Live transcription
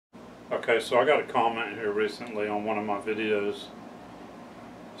Okay, so I got a comment here recently on one of my videos.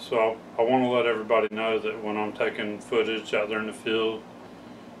 So I want to let everybody know that when I'm taking footage out there in the field,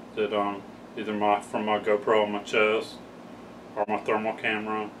 that either from my GoPro on my chest, or my thermal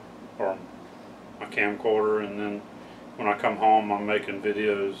camera, or my camcorder, and then when I come home I'm making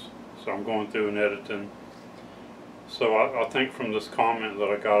videos, so I'm going through and editing. So I think from this comment that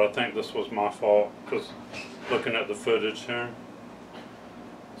I got, I think this was my fault, because looking at the footage here.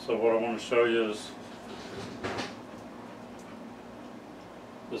 So what I want to show you is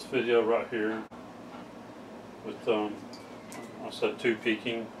this video right here with I said 2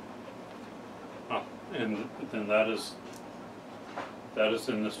 peaking, and then that is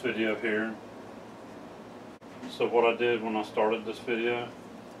in this video here. So what I did when I started this video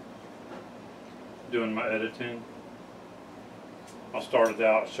doing my editing, I started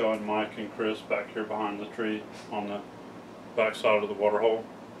out showing Mike and Chris back here behind the tree on the back side of the water hole,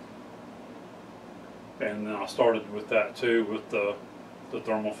 and then I started with that too, with the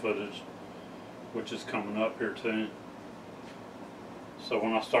thermal footage, which is coming up here too. So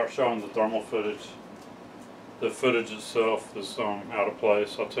when I start showing the thermal footage, the footage itself is out of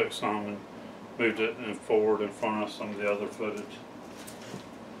place. I took some and moved it forward in front of some of the other footage.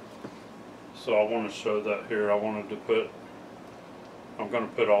 So I want to show that here. I'm going to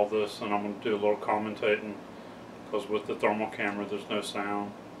put all this, and I'm going to do a little commentating, because with the thermal camera there's no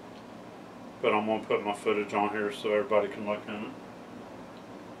sound. But I'm going to put my footage on here so everybody can look at it.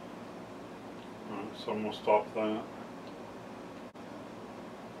 Alright, so I'm going to stop that.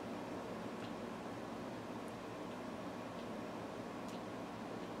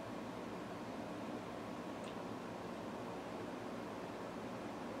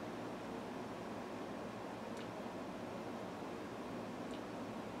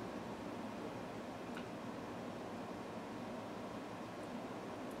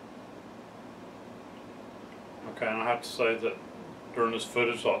 Okay, and I have to say that during this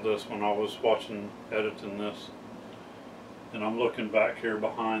footage like this, when I was editing this, and I'm looking back here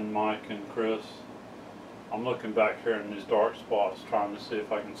behind Mike and Chris, I'm looking back here in these dark spots trying to see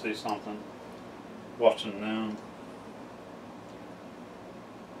if I can see something, watching them.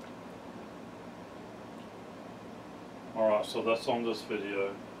 Alright, so that's on this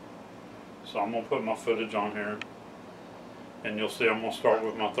video. So I'm going to put my footage on here, and you'll see I'm going to start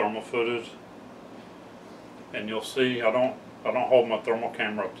with my thermal footage. And you'll see I don't hold my thermal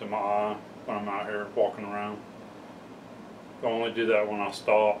camera up to my eye when I'm out here walking around. I only do that when I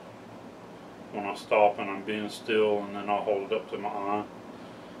stop. When I stop and I'm being still, and then I'll hold it up to my eye.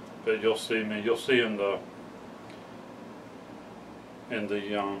 But you'll see in the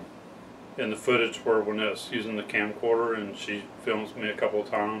footage where when it's using the camcorder and she films me a couple of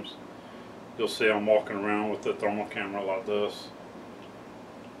times, you'll see I'm walking around with the thermal camera like this,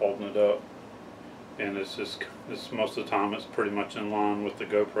 holding it up. And it's most of the time it's pretty much in line with the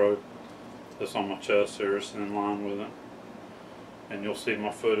GoPro that's on my chest here. It's in line with it, and you'll see my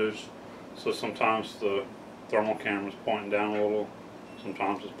footage. So sometimes the thermal camera's pointing down a little,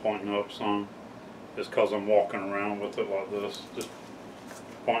 sometimes it's pointing up some. It's because I'm walking around with it like this, just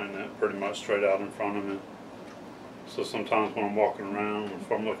pointing it pretty much straight out in front of me. So sometimes when I'm walking around,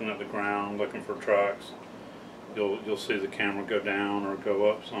 if I'm looking at the ground looking for tracks, you'll see the camera go down or go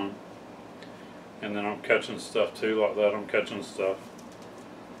up some. And then I'm catching stuff too, like that. I'm catching stuff.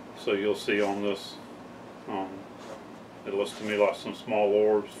 So you'll see on this, it looks to me like some small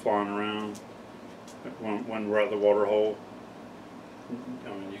orbs flying around when we're at the water hole. I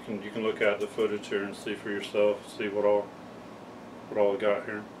mean, you can look at the footage here and see for yourself, see what all I got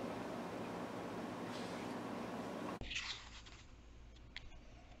here.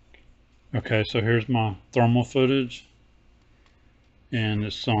 Okay, so here's my thermal footage. And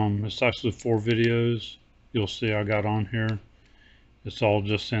it's actually 4 videos you'll see I got on here. It's all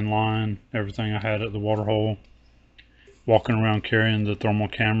just in line, everything I had at the water hole. Walking around carrying the thermal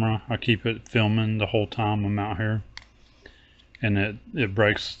camera. I keep it filming the whole time I'm out here. And it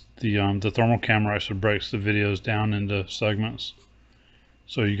breaks the thermal camera actually breaks the videos down into segments.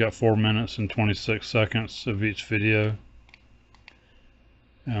 So you got 4 minutes and 26 seconds of each video.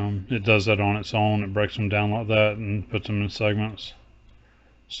 It does that on its own. It breaks them down like that and puts them in segments.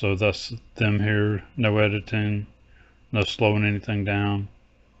 So that's them here, no editing, no slowing anything down.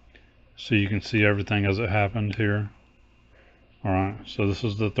 So you can see everything as it happened here. Alright, so this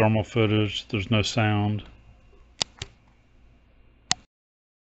is the thermal footage. There's no sound.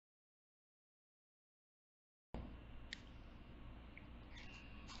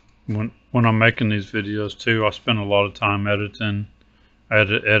 When I'm making these videos too, I spend a lot of time editing. I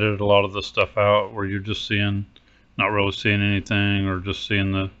edit a lot of the stuff out where you're just seeing, not really seeing anything, or just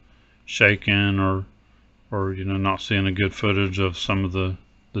seeing the shaking or not seeing a good footage of some of the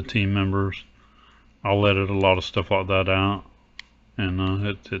team members. I'll edit a lot of stuff like that out, and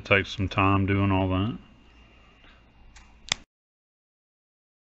it takes some time doing all that.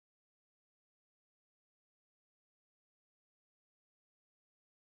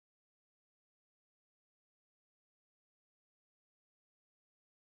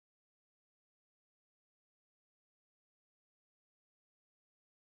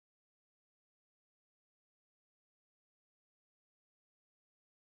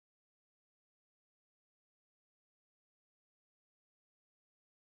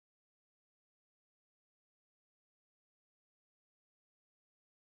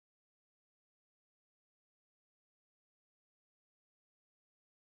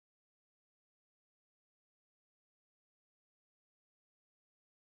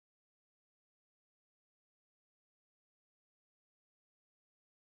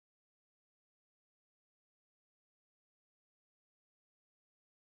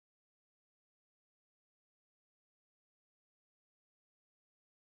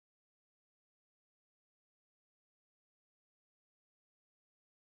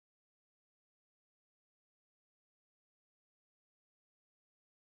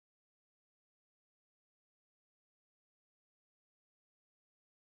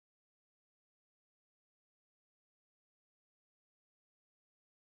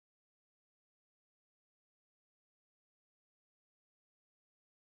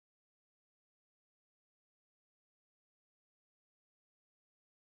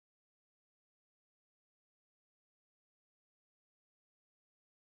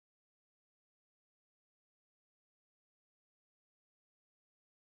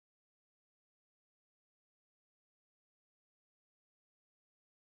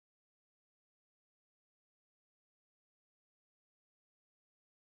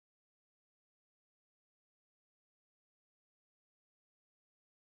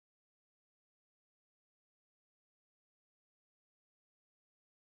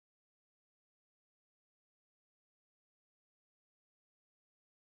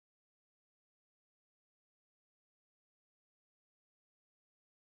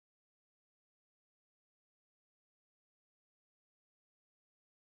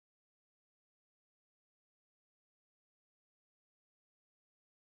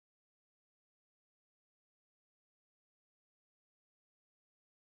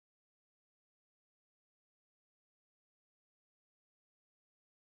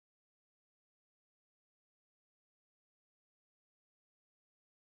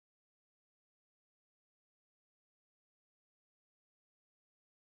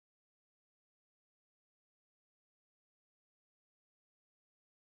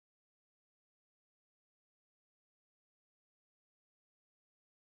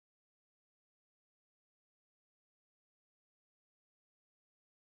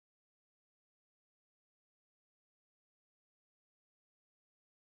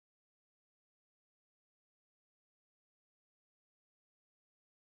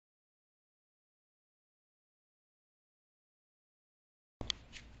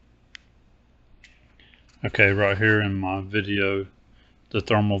 Okay, right here in my video, the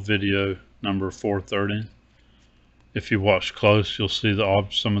thermal video number 430. If you watch close, you'll see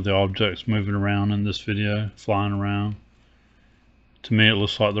some of the objects moving around in this video, flying around. To me, it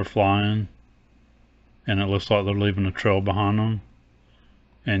looks like they're flying, and it looks like they're leaving a trail behind them.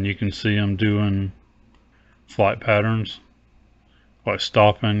 And you can see them doing flight patterns, like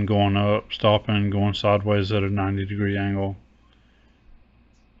stopping, going up, stopping, going sideways at a 90-degree angle.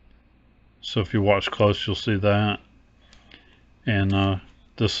 So if you watch close, you'll see that. And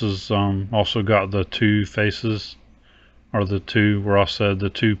this is also got the two faces, or the two, where I said the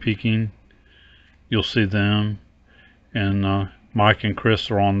two peeking. You'll see them, and Mike and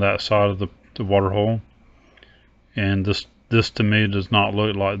Chris are on that side of the water hole. And this to me does not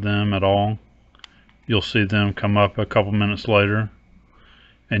look like them at all. You'll see them come up a couple minutes later,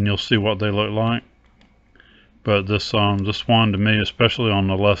 and you'll see what they look like. But this one to me, especially on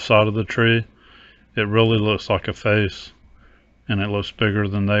the left side of the tree, it really looks like a face, and it looks bigger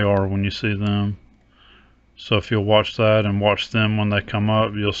than they are when you see them. So if you'll watch that and watch them when they come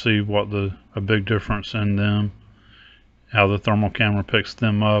up, you'll see a big difference in them, how the thermal camera picks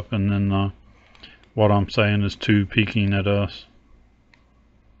them up, and then what I'm saying is two peeking at us.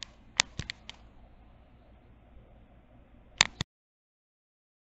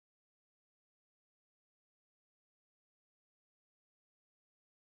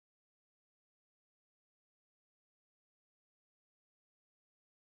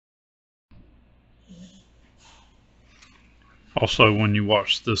 Also, when you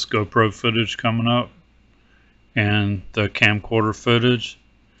watch this GoPro footage coming up and the camcorder footage,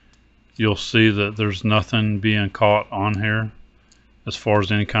 you'll see that there's nothing being caught on here as far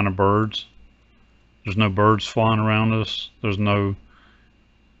as any kind of birds. There's no birds flying around us. There's no,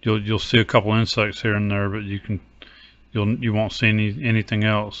 you'll see a couple insects here and there, but you won't see anything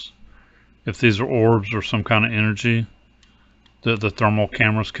else. If these are orbs or some kind of energy that the thermal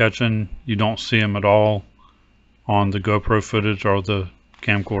camera's catching, you don't see them at all on the GoPro footage or the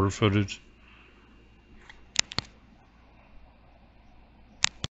camcorder footage.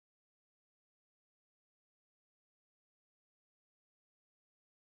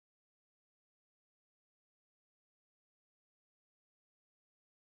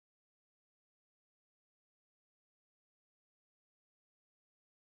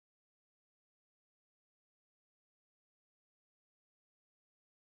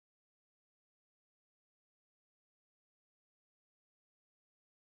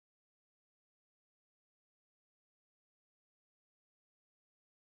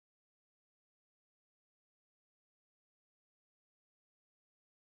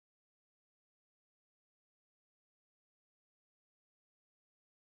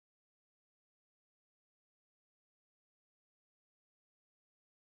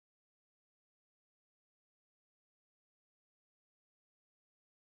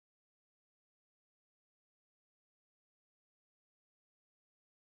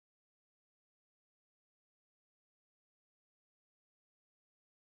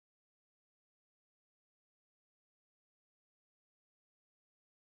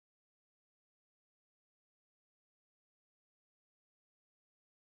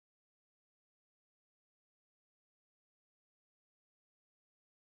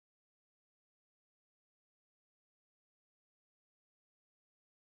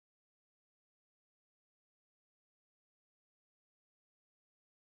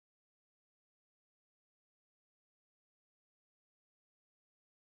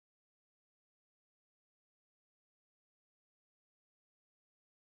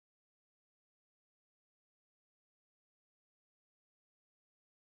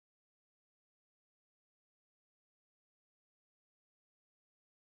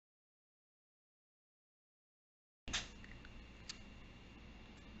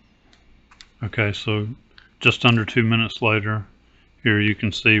 Okay, so just under 2 minutes later, here you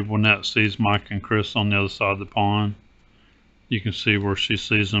can see Wynette sees Mike and Chris on the other side of the pond. You can see where she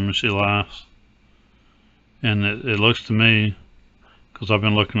sees them and she laughs. And it looks to me, because I've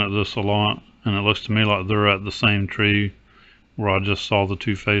been looking at this a lot, and it looks to me like they're at the same tree where I just saw the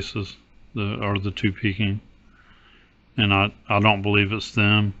two faces, or the two peeking. And I don't believe it's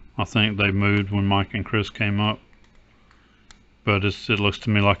them. I think they moved when Mike and Chris came up. But it looks to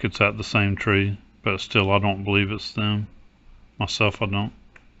me like it's at the same tree. But still, I don't believe it's them. Myself, I don't.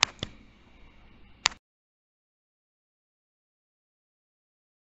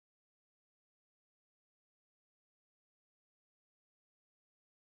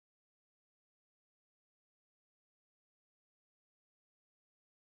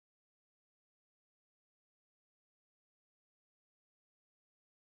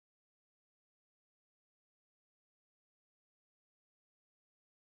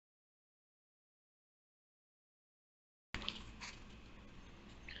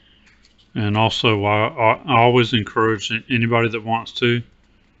 And also, I always encourage anybody that wants to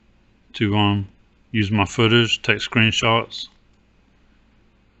use my footage, take screenshots.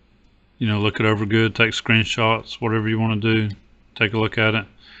 You know, look it over good, take screenshots, whatever you want to do. Take a look at it.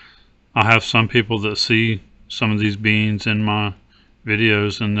 I have some people that see some of these beans in my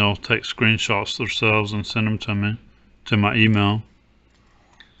videos and they'll take screenshots themselves and send them to me, to my email.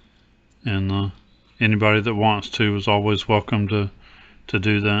 And anybody that wants to is always welcome to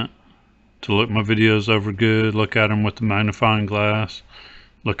do that. To look my videos over good, look at them with the magnifying glass,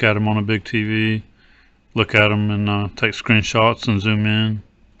 look at them on a big TV, look at them and take screenshots and zoom in.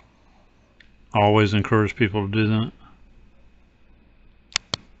 I always encourage people to do that.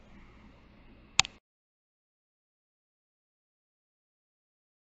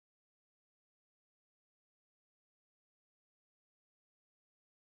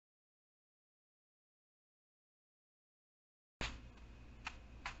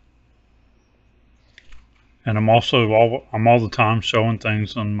 And I'm all the time showing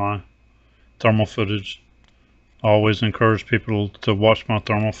things on my thermal footage. I always encourage people to watch my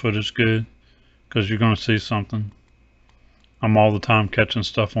thermal footage good, because you're going to see something. I'm all the time catching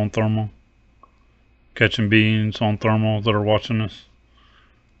stuff on thermal, catching beans on thermal that are watching this.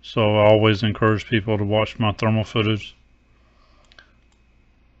 So I always encourage people to watch my thermal footage.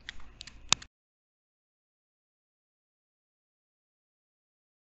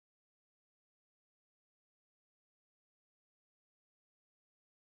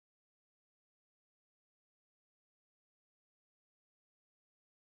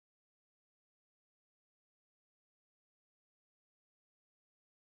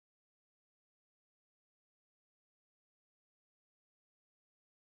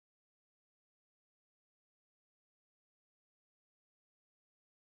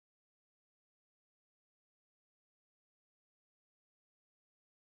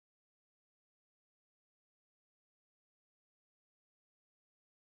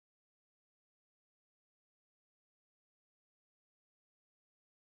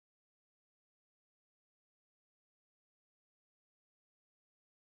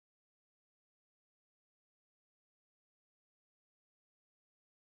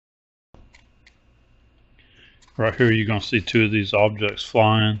 Right here you're going to see two of these objects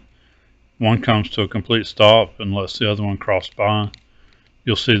flying. One comes to a complete stop and lets the other one cross by.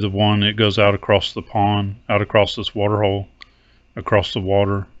 You'll see the one, it goes out across the pond, out across this water hole, across the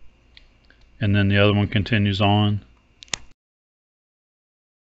water, and then the other one continues on.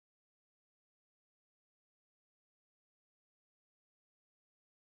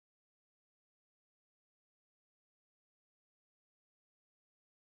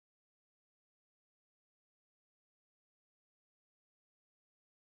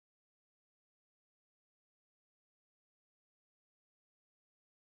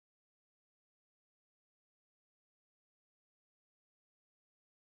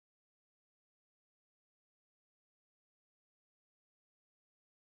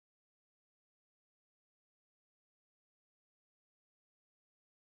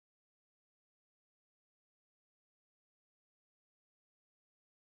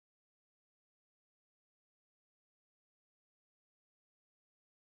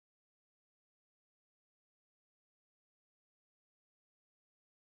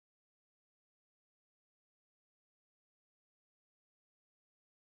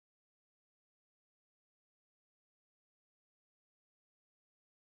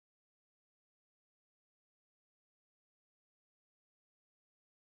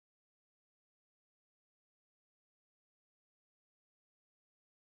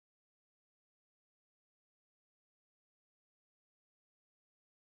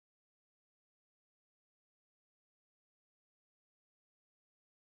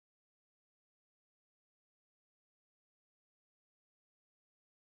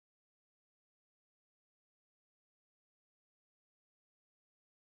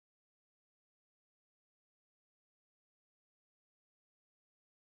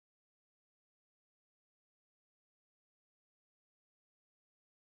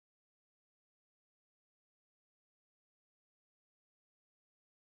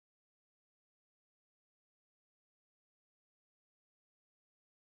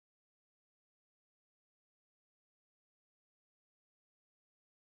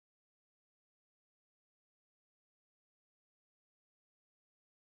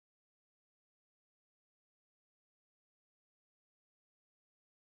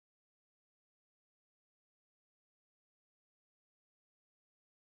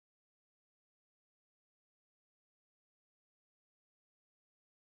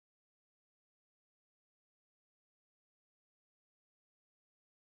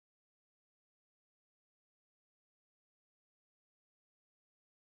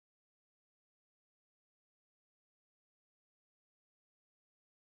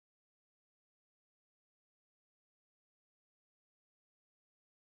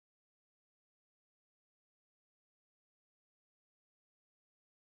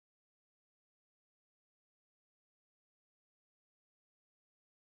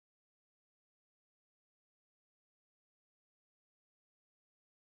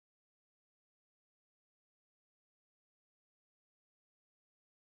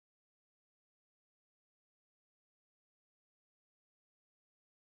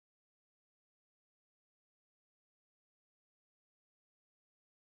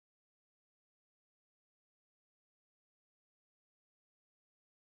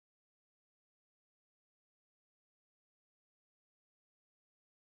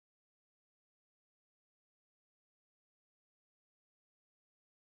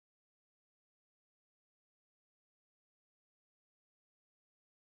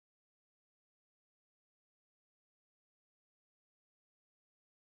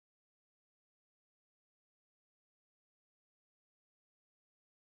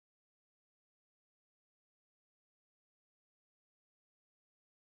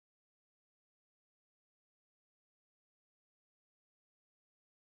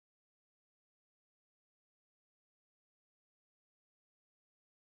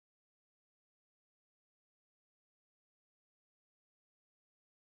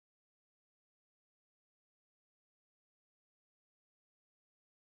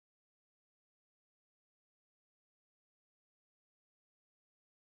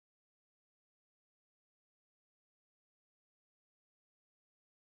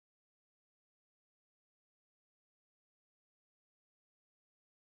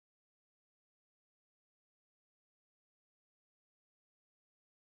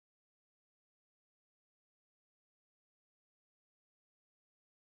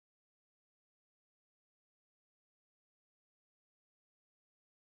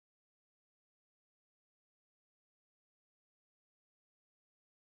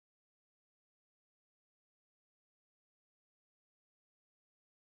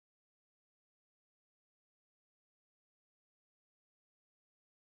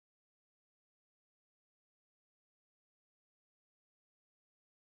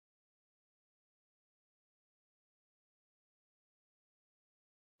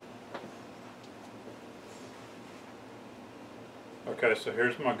 Okay, so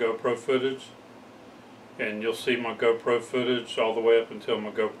here's my GoPro footage, and you'll see my GoPro footage all the way up until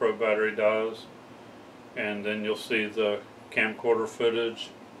my GoPro battery dies, and then you'll see the camcorder footage,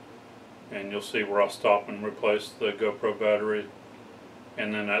 and you'll see where I stop and replace the GoPro battery,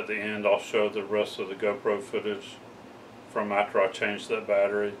 and then at the end I'll show the rest of the GoPro footage from after I change that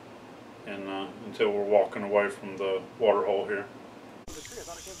battery and until we're walking away from the water hole here.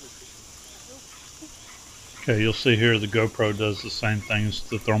 Okay, you'll see here the GoPro does the same thing as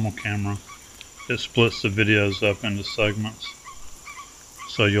the thermal camera. It splits the videos up into segments.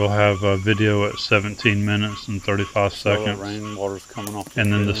 So you'll have a video at 17 minutes and 35 seconds. Rainwater's coming off.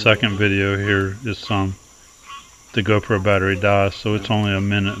 And then the second video here is the GoPro battery dies, so it's only 1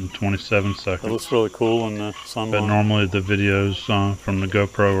 minute and 27 seconds. It looks really cool in the sunlight. But normally the videos from the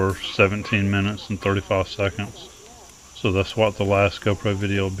GoPro are 17 minutes and 35 seconds. So that's what the last GoPro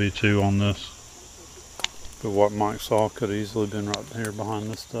video will be too on this. But what Mike saw could have easily been right here behind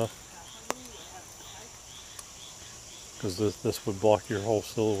this stuff. Because this would block your whole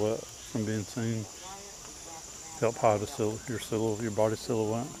silhouette from being seen. Help hide your body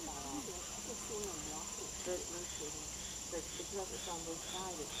silhouette.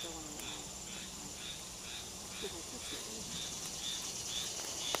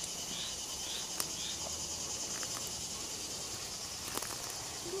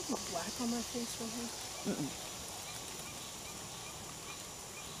 Black on my face right here?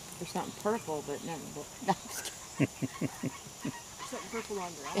 There's something purple, but never. No, I'm just kidding. Something purple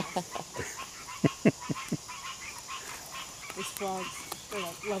on your eyes. These frogs, they're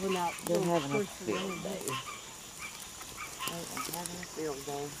like loving out. They're having a field day. Having a field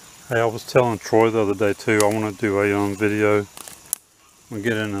day. Hey, I was telling Troy the other day too, I want to do a video. We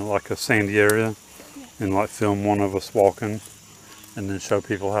get in like a sandy area and like film one of us walking, and then show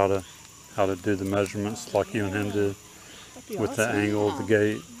people how to do the measurements like you and him did with the angle of the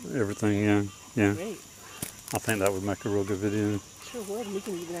gate, everything. Yeah. Great. I think that would make a real good video. Sure would. We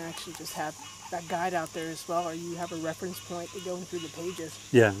can even actually just have that guide out there as well, or you have a reference point to going through the pages.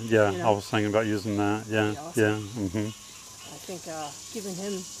 Yeah. You know? I was thinking about using that. Yeah. Awesome. I think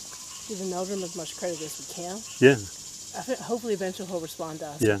giving Meldrum as much credit as we can. Yeah. Hopefully eventually he'll respond to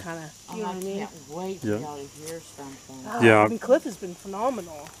us. Yeah. Kind of, you know what I mean? I can't wait for y'all to hear something. Yeah. I mean, Cliff has been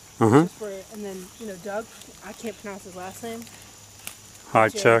phenomenal. Uh-huh. And then, Doug, I can't pronounce his last name. High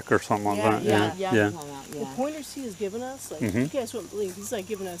check or something like that. Yeah. The pointers he has given us, like, you guys wouldn't believe, he's like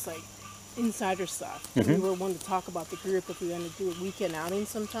giving us like insider stuff. We were wanting to talk about the group if we wanted to do a weekend outing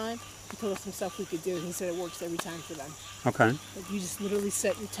sometime. He told us some stuff we could do, and he said it works every time for them. Okay. Like, you just literally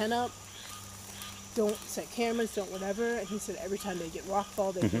set your tent up, don't set cameras, don't whatever, and he said every time they get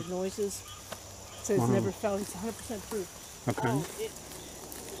rockfall, they hear noises. So it's never fell. He's 100% proof. Okay.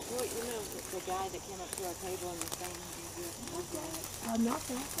 Well, the guy that came up to our table and was saying he did Not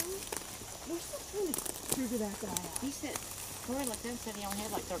that one. We're still trying to figure that guy out. He said, Corey looked in and said he only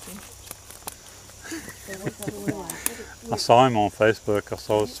had like 13. I saw him on Facebook. I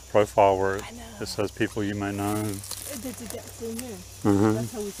saw his profile where it says people you may know. They did that same here.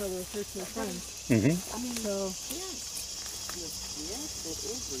 That's how we saw those 13 friends. I mean, so, yes, it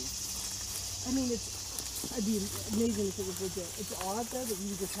is. I mean, it'd be amazing if it was legit. It's odd though that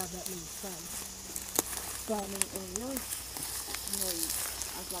you just have that many friends. But I mean, it really,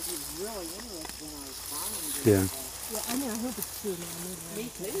 I was like, he was really interested when I was finding this. Yeah. Yeah, I mean, I hope it's true, man. Me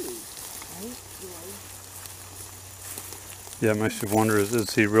too. Right? Yeah, it makes you wonder,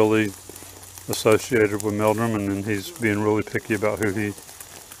 is he really associated with Meldrum, and then he's being really picky about who he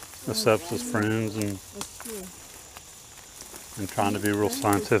accepts as friends, and trying to be real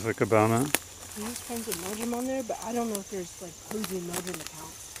scientific about it. He's friends with Meldrum on there, but I don't know if there's like cozy Meldrum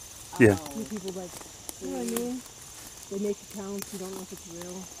accounts. Yeah. People like, you know what I mean? They make accounts, you don't know if it's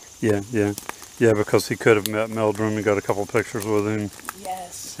real. Yeah, because he could have met Meldrum and got a couple pictures with him.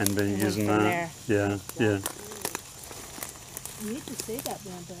 Yes. And been using that. Yeah. You hate to say that,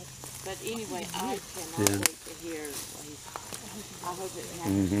 man, but anyway, I cannot wait to hear what he's. I hope it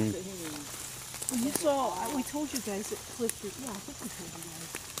happens to him. You saw, we told you guys that Cliff, I think we told you guys.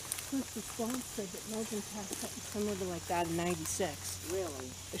 Cliff's response said that Meldrum had something similar to like that in '96.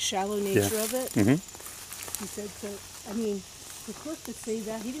 Really? The shallow nature of it. He said, so, I mean, for Cliff to say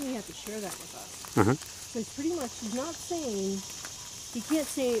that, he didn't even have to share that with us. So it's pretty much, he's not saying, he can't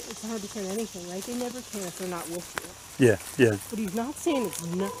say it's 100% anything, right? They never can if they're not with you. Yeah. But he's not saying it's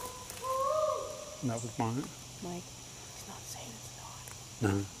not. That was mine. Mike, he's not saying it's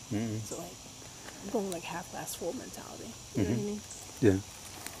not. No. So like, I'm going like half-glass full mentality. You know what I mean? Yeah.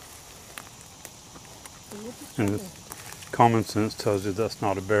 And common sense tells you that's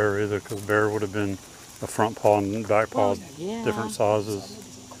not a bear either, because bear would have been A front paw and back paw, Yeah. different sizes.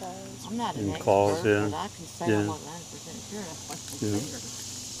 I'm not an And expert, claws, yeah. but I can say Yeah. I'm not 90% sure that's what I'm Yeah. saying.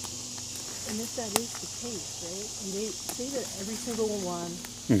 And if that is the case, right, and they say that every single one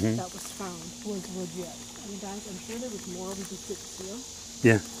Mm-hmm. that was found was legit. I mean, guys, I'm sure there was more, we just didn't see them.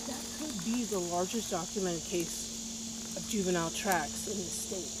 Yeah. That could be the largest documented case of juvenile tracks in the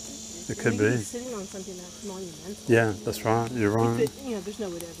state. It could We be. sitting on something that's monumental. Yeah, that's right. You're If right. it, you know, there's no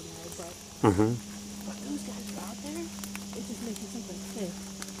way to ever know, but Uh-huh. those guys are out there, it just makes you think like, hey,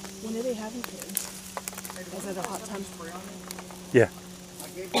 when are they having kids? Is it a hot time? Yeah. I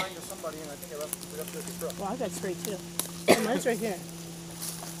gave mine to somebody and I think I left it up there at the truck. Well, I got sprayed too. Oh, mine's right here.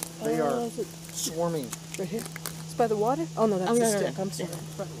 They are is it swarming. right here? It's by the water? Oh no, that's Oh, the no, no, stick. no. I'm sorry.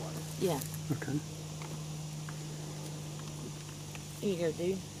 It's by the water. Yeah. Okay. Here you go,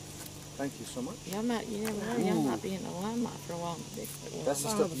 dude. Thank you so much. Y'all might, you never know, y'all might be in the limelight for a while. That's the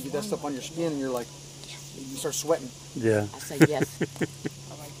stuff, you get that stuff on your skin and you're like, you start sweating. Yeah. I say yes.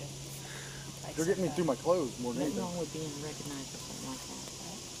 I like it. They're getting me through my clothes more than Nothing anything. wrong with being recognized or something like that.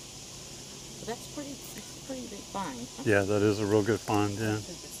 But that's a pretty big find. Yeah, that is a real good find, yeah. I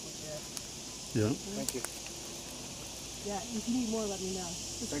think it's legit. Yeah. Thank you. Yeah, if you need more, let me know.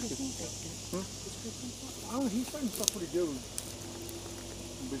 Thank you. Is Christine- Oh, he's finding stuff pretty good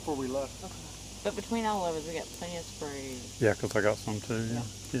before we left. But between all of us, we got plenty of sprays. Yeah, 'cause I got some too, yeah.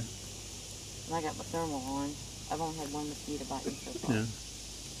 Yeah. And I got my thermal on. I've only had one mosquito bite me so far. Yeah.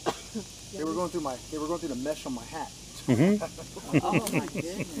 They were going through the mesh on my hat. Mm-hmm. Oh my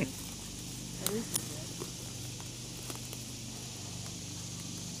goodness. That is legit.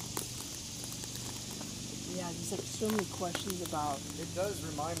 Yeah, just like so many questions about. It does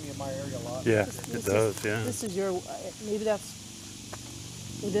remind me of my area a lot. Yeah, This it does, is, yeah. This is your. Maybe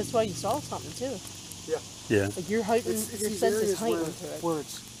that's why you saw something too. Yeah. Yeah. Like your height, It's your these sense is areas heightened to it. where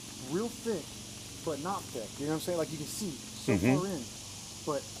it's real thick, but not thick. You know what I'm saying? Like you can see so Mhm. far in,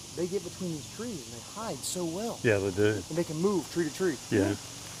 but they get between these trees and they hide so well. Yeah, they do. And they can move tree to tree. Yeah.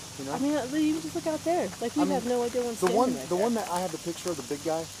 You know? I mean, you just look out there. Like we I mean, have no idea what's the standing one, right the there. one that I have the picture of, the big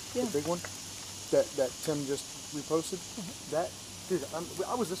guy, Yeah. the big one, that Tim just reposted. That dude,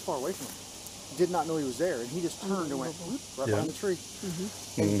 I was this far away from him. Did not know he was there, and he just turned and went whoop, right Yeah. behind the tree. Mm-hmm.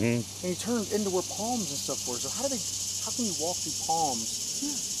 And he turned into where palms and stuff were. So how can you walk through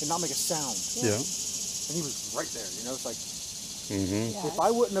palms and not make a sound? Yeah. And he was right there. You know, it's like Mm-hmm. Yeah, if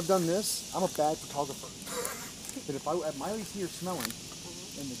I wouldn't have done this, I'm a bad photographer. But if Miley's here smelling,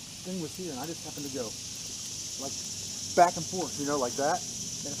 and the thing was here, and I just happened to go like back and forth, you know, like that.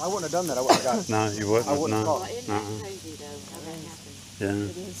 And if I wouldn't have done that, I wouldn't have got it. No, you wouldn't I have, wouldn't have no. Well, isn't that crazy though, how that happened? Yeah.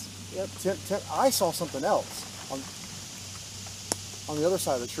 it is. Yep. I saw something else on the other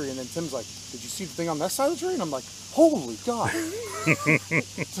side of the tree, and then Tim's like, "Did you see the thing on that side of the tree?" And I'm like, "Holy God!"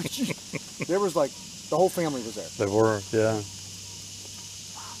 It's like, gee. There was like the whole family was there. They were, yeah.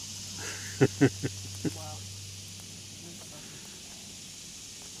 Wow.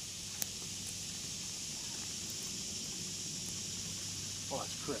 Oh,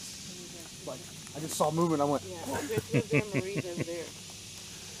 that's Chris. Like I just saw movement. I went, Yeah, Chris lives there, Marie's over there.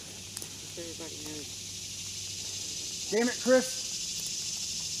 Just so everybody knows. "Damn it, Chris!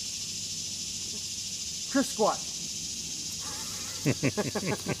 Chris squat."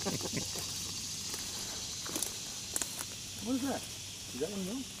 What is that? Is that one of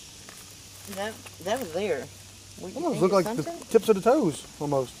those? That was there. Would you Almost think look like it's the something? tips of the toes,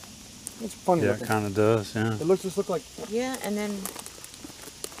 almost. It's funny Yeah, looking. it kind of does, yeah. It looks just like Yeah, and then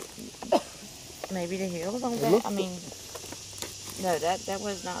maybe the heels on It that. looked- I mean, no, that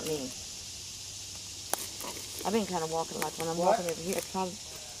was not me. I've been kind of walking like when I'm What? walking over here.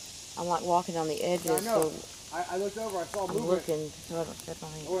 I'm like walking on the edges, I know. so I looked over, I saw I'm movement. looking so I don't step on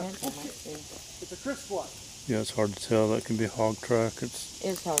any Oh, pins. I oh, might see. It's a Chris squat. Yeah, it's hard to tell. That could be hog track.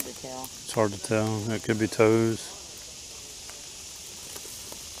 It's hard to tell. It's hard to tell. It could be toes.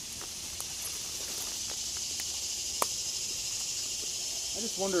 I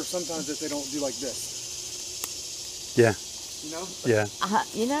just wonder if sometimes if they don't do like this. Yeah, You know? yeah.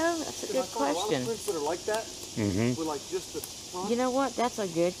 You know, that's a Because I good find a lot of question. prints that are like that Mm-hmm. with like just the front. You know what? That's a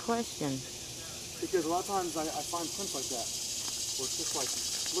good question. Because a lot of times I find prints like that where it's just like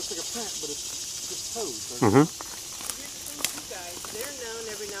looks like a print, but it's just toes. Uh-huh. Here's the thing, too, guys. They're known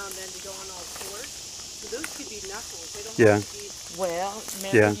every now and then to go on all fours. So those could be knuckles. They don't Yeah. have to be. Well,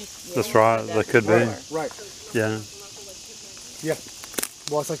 Yeah, that's you right. said That could be. before. Right. Yeah. Yeah.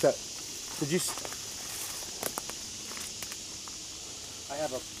 Well, it's like that. Did you? I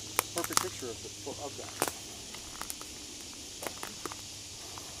have a perfect picture of that.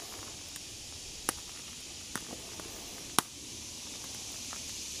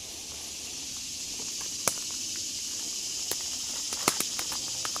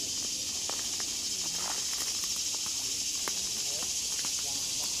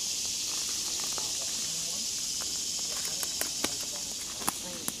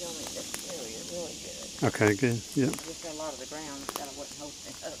 Okay, good. Yep. Just a lot of the ground that I wasn't holding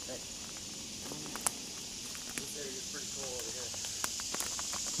it up, but This area is pretty cool over here.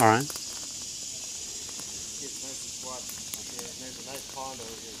 All right. It's nice and squat. Yeah, and there's a nice pond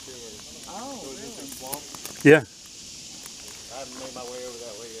over here too. Where it oh, goes into really? a swamp. Yeah. I haven't made my way over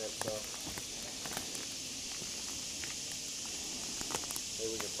that way yet, so maybe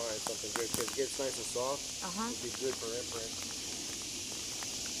we can find something good because it gets nice and soft. It'd be good for imprint.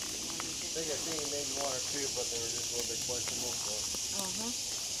 I think I've seen maybe one or two, but they were just a little bit questionable. So.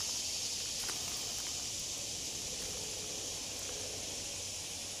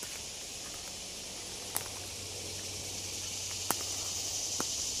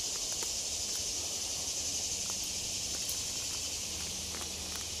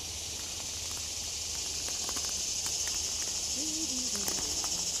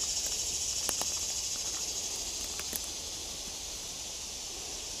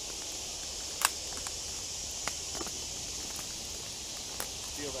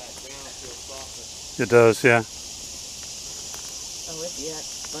 Feel that ground feel softer. It does. Yeah. Oh, it'd be like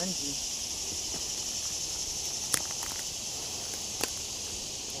spongy.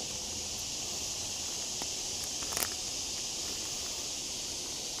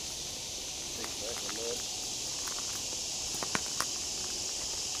 Takes back the mud.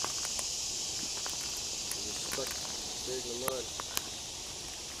 Just stuck big in the mud.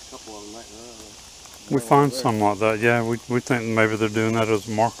 A couple of them right now. We find some like that. Yeah. We think maybe they're doing that as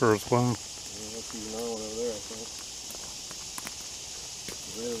a marker as well. Yeah, that's even another one over there, I think.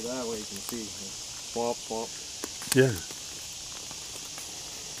 Right over that way you can see. Swamp. Yeah.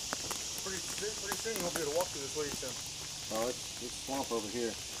 Pretty soon you won't be able to walk through this way soon. Oh, it's swamp over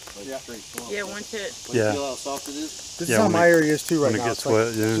here. Like straight swamp. Yeah, once it, Yeah. Feel how soft it is? This Yeah, is how when my it- area is too right when it now. gets It's like-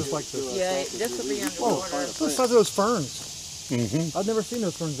 wet, yeah. It's just like this. yeah, this will be Oh, underwater. look at the size of those ferns. Mm-hmm. I've never seen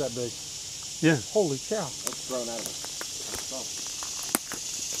those ferns that big. Yeah. Holy cow. That's grown out of it.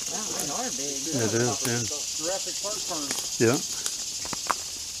 Wow, they are big. It is. Yeah. Jurassic Park ferns. Yeah.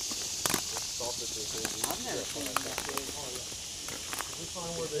 I've never seen them that big. We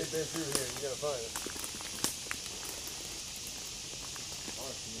find where they've been through here. You gotta find it.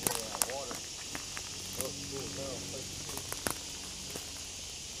 Water.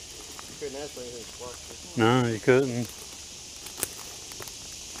 You couldn't ask for anything sparkly. No, you couldn't.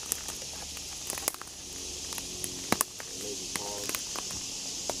 Maybe fog.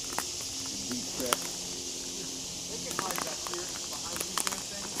 Deep creek. They can hide back here behind these damn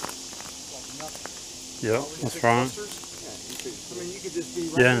things like nothing. Yep. That's right. Yeah, you could. I mean, you could just be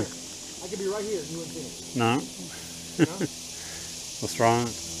right Yeah. here. I could be right here and you wouldn't see it. No. You know? That's right.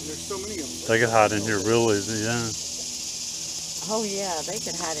 And there's so many of them. They could hide in here real easy. Yeah. Oh yeah, they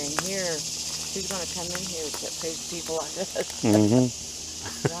could hide in here. Who's gonna come in here to pay people like us? Mm-hmm.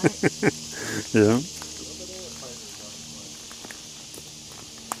 Right? Yeah.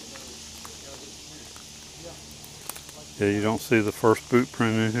 Yeah, you don't see the first boot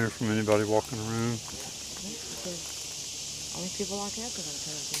print in here from anybody walking around. Only people like us are gonna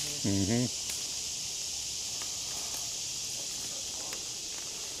come up in here. Mm-hmm.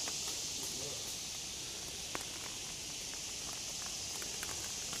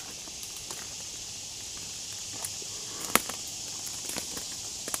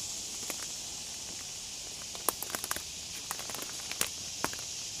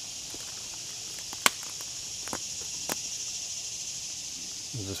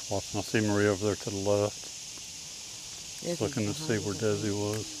 I'm just watching. I see Maria over there to the left, Desi's looking to see behind where us. Desi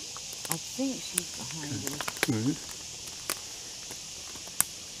was. I think she's behind us. Mm-hmm.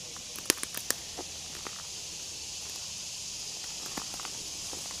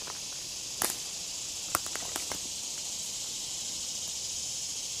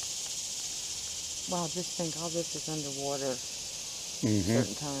 Well, just think all this is underwater Mm-hmm.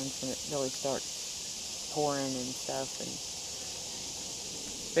 certain times when it really starts pouring and stuff, and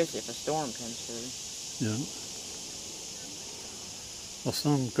especially if a storm comes through. Yeah. Well,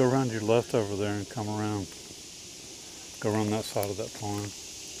 some go around your left over there and come around. Go around that side of that pond.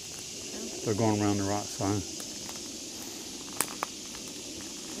 They're going around the right side.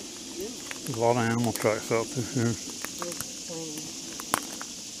 There's a lot of animal tracks out through here. There's plenty.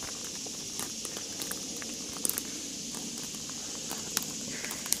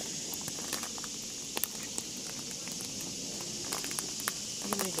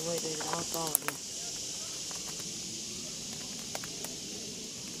 You need to wait, David. I'll follow you.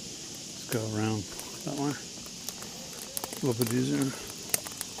 Let's go around that way. A little bit easier.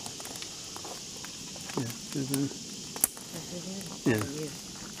 Yeah, through there. This is it? I'll Yeah. follow you.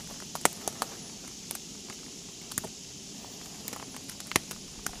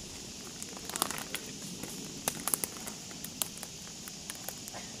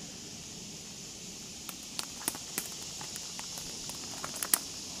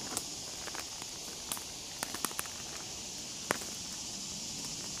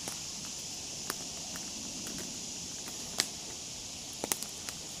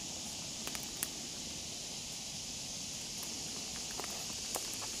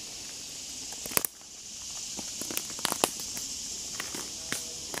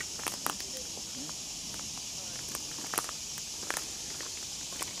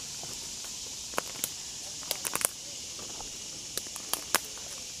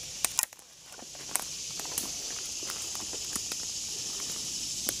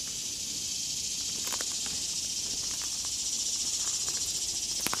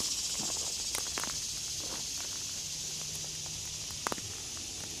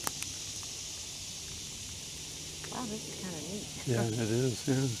 Wow, this is kind of neat. Yeah, it is,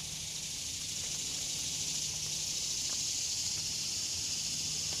 yeah.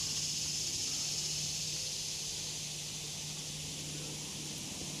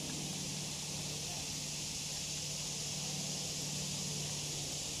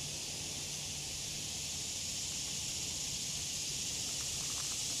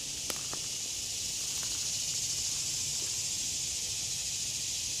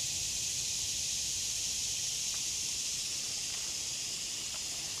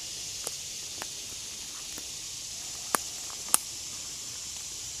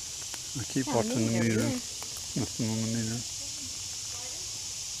 I keep watching the meter. Nothing on the meter.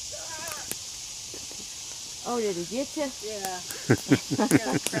 Oh, did he get you? Yeah.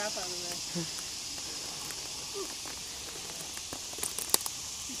 Got the crap out of there.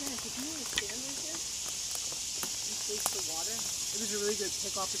 You guys, if you want to stand right here and face the water, it was a really good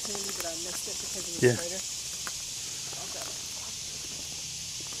pick opportunity, but I missed it because it was tighter. I'll grab it.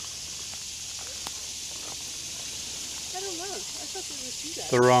 I don't know. I thought they would see that.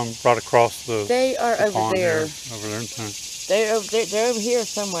 They're right across the They are the over pond there. here, over there in town. They're over here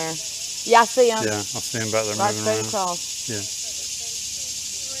somewhere. Yeah, I see them. Yeah, I see them back there Right moving straight around. across. Yeah. This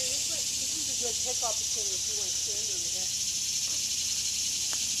is a good pick opportunity if you want to stand over here.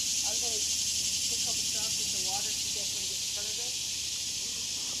 I'm going to pick a couple shots with the water so you guys want to get in front of it.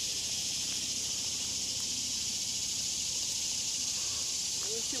 I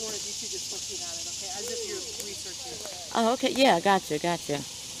wish you wanted you two just looking at it, okay? As if you're researching. Oh, okay. Yeah, gotcha, gotcha.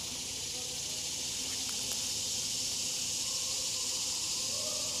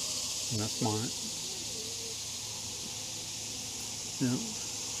 And that's mine. Yeah.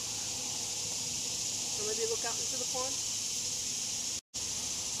 So maybe look out into the pond.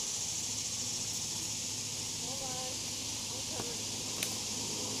 Hold on. I'm coming.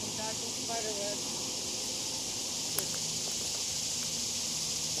 I'm back in spider web.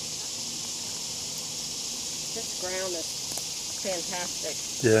 This ground is fantastic.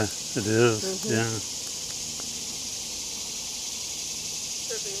 Yeah, it is. Yeah.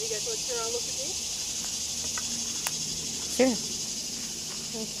 Perfect. You guys want to turn around and look at me? Sure.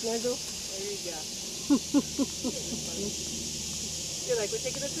 Nice snuggle. There you go. You're like, we're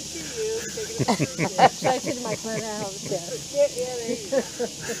taking a picture of you. We're taking a picture of you. Should I sit in my front house? Yeah, there you go.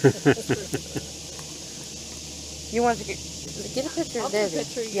 You want to get a picture I'll of take a Desi?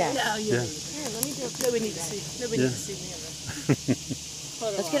 picture of you. Yeah. No, you Yeah. Here, let me do it. Nobody needs to see. Nobody needs to see me in this.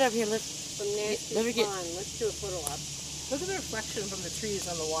 Photo Let's op. get over here. Let's. Some nasty let me get- pond. Let's do a photo op. Look at the reflection from the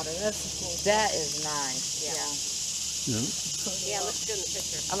trees on the water. That's cool. That is nice. Yeah. Yeah. Yeah, let's get in the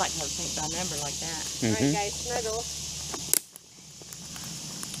picture. I like to have a pink by number like that. All right, guys, snuggle.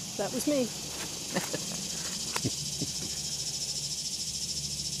 That was me.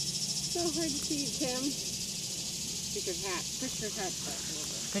 So hard to see you, Kim. Push your hat. Push your hat back a little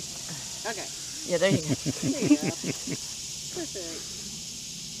bit. Okay. Yeah, there you go. There you go. Perfect.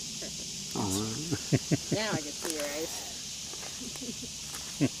 Alright. Now I can see your eyes.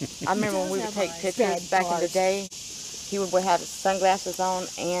 I remember when we would take pictures back in the day. He would have his sunglasses on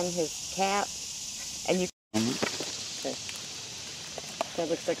and his cap, and you. Okay. That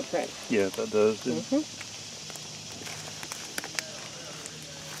looks like a print. Yeah, that does. Yeah,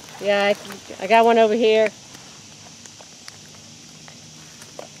 Yeah. I got one over here.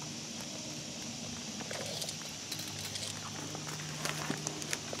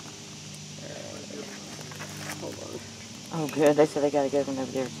 Hold on. Oh, good. They said they got a good one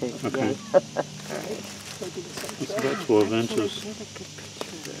over there too. Okay. Yay. All right. It's about 12 inches. Get a good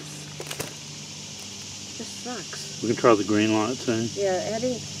picture of this. This sucks. We can try the green light too. Yeah,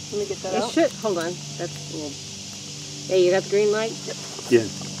 Eddie. Let me get that It out. should- Hold on. That's a little. Hey, you got the green light? Yeah,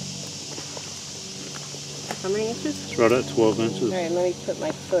 How many inches? it's right at 12 inches. All right, let me put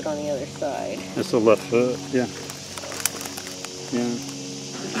my foot on the other side. That's the left foot. Yeah. Yeah,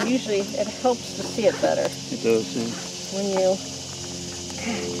 Usually, it helps to see it better it does. Yeah. when you.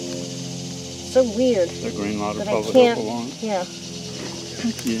 So weird The green light will that I probably can't. help along. Yeah,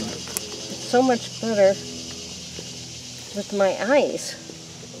 Yeah. it's so much better with my eyes.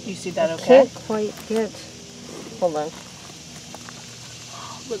 You see that okay? Can't quite get. Hold on.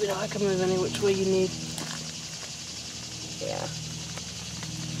 Let me know. I can move any which way you need. Yeah.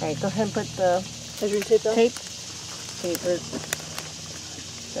 All right, go ahead and put the measuring tape on. Tape.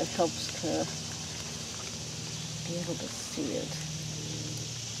 That helps to be able to see it.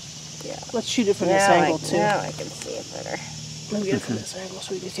 Yeah. Let's shoot it from this angle too. Now I can see it better. Let me get it from this angle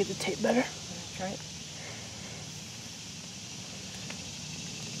so we can see the tape better. That's right.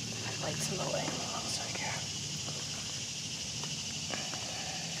 My light's in the way. Hold on a sec here.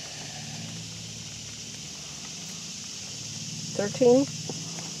 13?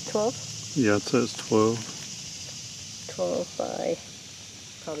 12? Yeah, it says 12. 12 by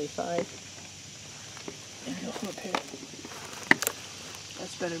probably 5. Maybe I'll flip here.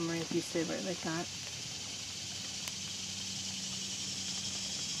 That's better, Marie, if you stay right like that.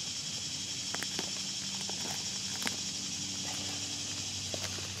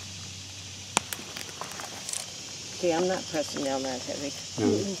 See, I'm not pressing down that heavy.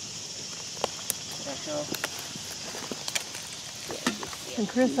 And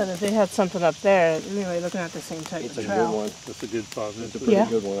Chris said if they had something up there, anyway, looking at the same type It's of a trail. good one. That's a good 5 It's a inches. pretty Yeah.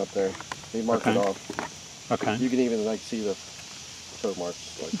 good one up there. They marked it Okay. off. Okay. You can even like see the toe marks.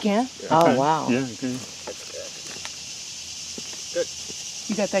 Like, You can? yeah. Oh, Okay. wow. Yeah, okay. That's good.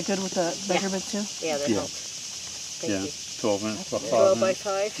 You got that good with the measurement too? Yeah, that Yeah. helps. Thank Yeah, you. 12 inches by 5 12 by inches.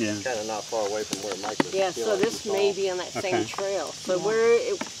 5? Yeah. Kind of not far away from where Mike was. Yeah, I feel so like this he may saw. be on that same Okay. trail. So where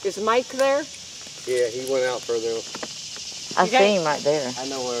is Mike there? Yeah, he went out further. You I got- see him right there. I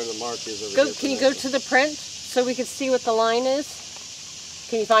know where the mark is over Go. here. Can you go to the print so we can see what the line is?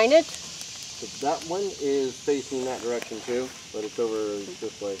 Can you find it? That one is facing that direction too, but it's over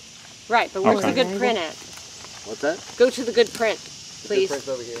this way. Right, but where's Okay. the good print at? What's that? Go to the good print, The please. print's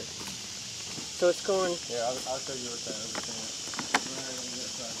over here. So it's going. Yeah, I'll show you what that is.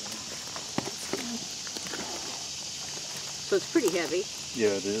 So it's pretty heavy. Yeah,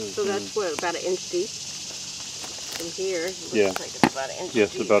 it is. So yeah. that's what, about an inch deep. From here, it looks Yeah. like it's about an inch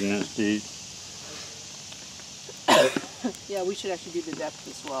Yes, deep. about an inch deep. Yeah, we should actually do the depth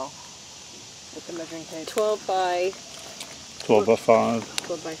as well with the measuring tape. 12 by 12 by 5.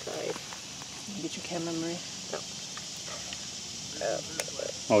 12 by 5. Get your camera, Marie.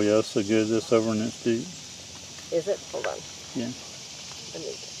 Oh, yeah, that's so good. That's over an inch deep. Is it? Hold on. Yeah. Let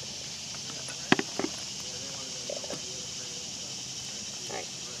me. Alright.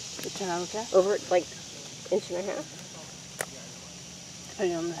 It turn out okay? Over like inch and a half.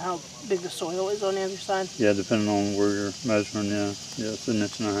 Depending on how big the soil is on the other side. Yeah, depending on where you're measuring, yeah. Yeah, it's an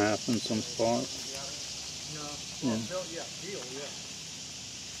inch and a half in some spots. Yeah.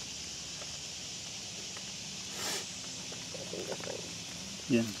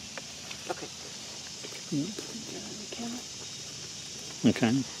 Yeah. Okay.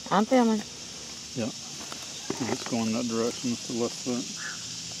 Okay. I'm filming. Yeah. Let's go in that direction with the left foot.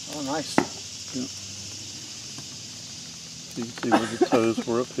 Oh, nice. So you can see where the toes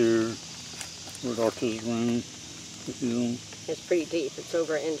were up here, where it arches around the heel. It's pretty deep. It's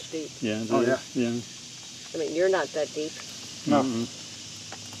over an inch deep. Yeah, it Oh, is. Yeah. I mean, you're not that deep. No. I'm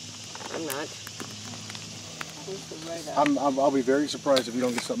not. Where's the right eye? I'll be very surprised if you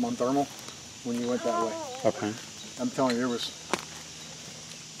don't get something on thermal when you went that way. Okay. I'm telling you,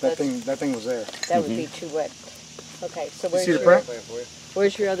 that thing was there. That would be too wet. Okay, so You where's see the your, print?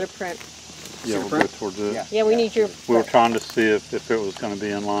 where's your other print? Yeah, we'll print? go towards it. Yeah. Yeah, we need your We were print. trying to see if it was going to be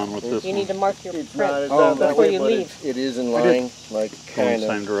in line with this You one. need to mark your It's print not Oh, that before way, you but leave. it is in I line, like Going kind the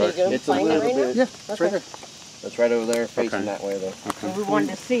same of. There you direction. go. It's a Find it little right now? bit. Yeah, it's right there. It's right over there, facing Okay. that way though. And we wanted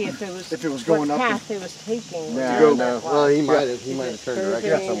to see if it was going what up path it was taking. Yeah, Where no. that Well, was. he might have turned Curving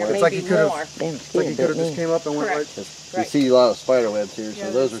direction or somewhere. It's like maybe he could've- more. Damn, It's like he scared could have me. just came up and went right. Correct. You Right. see a lot of spider webs here, Yeah,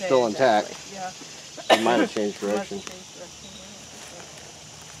 so those are they still say intact. exactly. Yeah. They might have changed direction.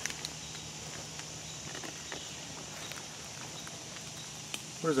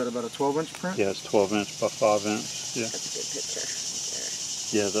 What is that, about a 12-inch print? Yeah, it's 12 inch by 5 inch. Yeah. That's a good picture.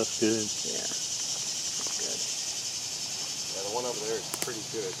 Yeah, that's good. Yeah. Yeah, the one over there is pretty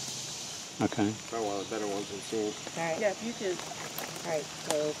good. Okay. Probably one of the better ones we've seen. All right. Yeah, if you could. All right.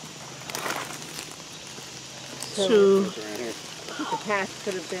 So So, It's around here. the path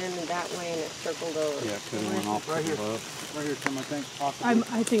could have been that way and it circled over. Yeah, it could have went off Right to here. the left. Right here, Tim, I think. Possibly.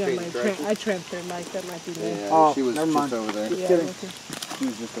 I think I Change might direction. I transferred Mike. That might be me. Yeah, Oh, she was never just mind. over there. Yeah, kidding. okay. He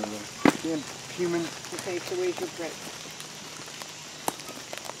was just over there. Damn human. Okay, so where's your print?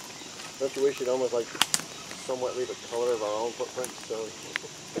 Don't you wish you'd almost like somewhat leave a color of our own footprint, so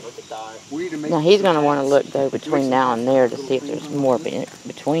like a dye? We need to make Now he's going to want to look though between now and there to see if there's more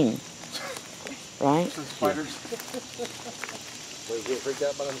between. Right? some spiders. So you get freaked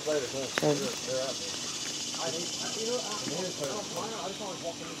out by them spiders, huh? So- They're out there.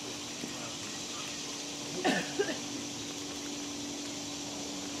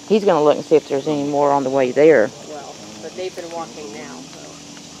 He's going to look and see if there's any more on the way there. Well, but they've been walking now, so.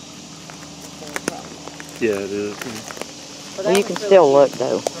 Yeah, it is. Yeah. Well, you can still look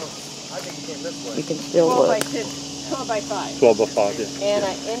though. You can still 12 by look. 12 by 5. 12 by 5, yeah. And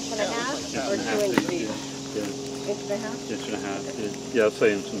an inch and a half or 2 inch deep? Yeah. Inch and a half? Inch and a half. Yeah, yeah, I'd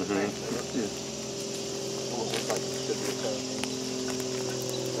say inch and a half. Yeah. Almost looks like it should be a toe.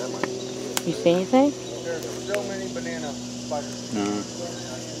 That might be it. You see anything? There's so many banana spider. No.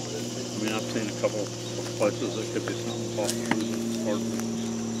 I mean, I've seen a couple places that could be something possible. It's hard to,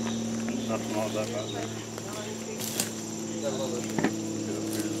 nothing like that right there. Got a little bit.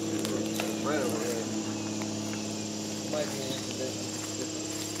 Right over there. Might be an inch different.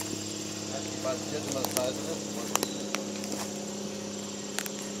 About just about the size of it.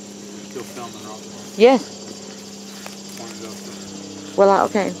 You're still filming, right? Yes. Point it up there. Well,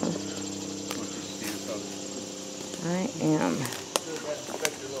 okay. Once you see it, I am.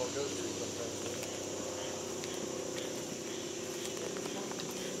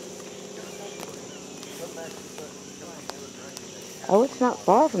 Oh, it's not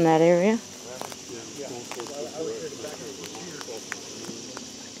far from that area.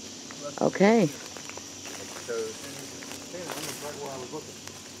 Okay.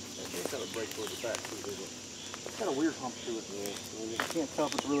 It's got a weird hump to it. You can't tell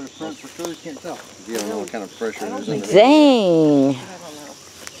if it's really a print for sure. You can't tell. You don't know what kind of pressure it is in there. Dang. I don't know.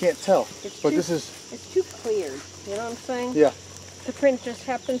 Can't tell. It's But too, this is, it's too clear. You know what I'm saying? yeah. The print just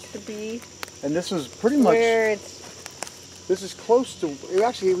happens to be And this was pretty much, where it's. this is close to,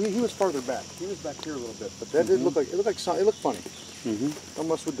 actually he was farther back. He was back here a little bit. But that did look like, it looked funny.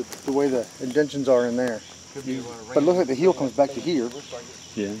 Almost with the way the indentions are in there. But it looks like the heel comes back to here.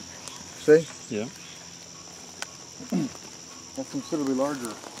 Yeah. See? Yeah. That's considerably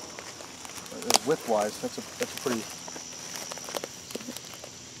larger width-wise. That's a pretty.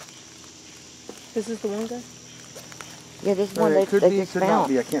 This is the one guy? Yeah, this one they, it could they be, just could not found.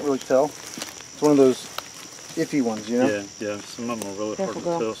 be. I can't really tell. It's one of those iffy ones, you know. Yeah, yeah. Some of them are really hard to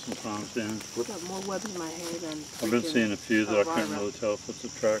Careful, tell sometimes. Yeah. I've got more web in my hair than. I've been seeing a few that I can't Elvira. really tell if it's a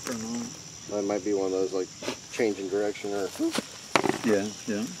track or not. That might be one of those like changing direction or. Yeah,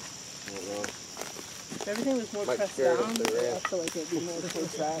 yeah. I don't know. If everything was more Might pressed scare down, them through, yeah. I feel like it'd be more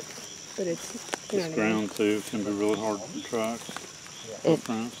towards that. But it's, you know This what I mean? ground too can be really hard to track.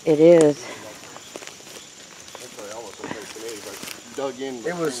 It is. That's what I almost looked like to me. It's like dug in.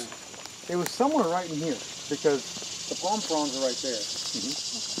 It was somewhere right in here because the palm fronds are right there.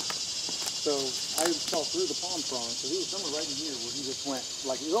 So I saw through the palm fronds. So he was somewhere right in here where he just went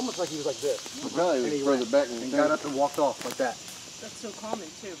like it was almost like he was like this. Probably And he further went back and got up and walked off like that. That's so common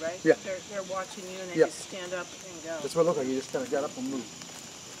too, right? Yeah. They're watching you and they Yeah. just stand up and go. That's what it looked like. He just kind of got up and moved.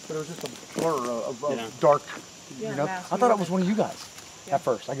 But it was just a blur of Yeah. dark. Yeah, You know, mass I thought it was movement. one of you guys Yeah. at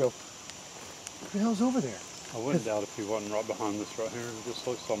first. I go, what the hell's over there? I wouldn't doubt if he wasn't right behind this right here. It just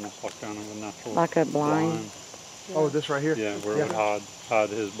looks almost like kind of a natural Like a blind. Yeah. Oh, this right here? Yeah, where Yeah. it would hide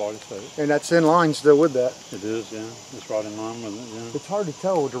his body shape. And that's in line still with that. It is, yeah. It's right in line with it, yeah. It's hard to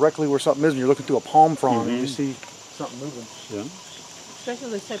tell directly where something is when you're looking through a palm frond and you see something moving. Yeah.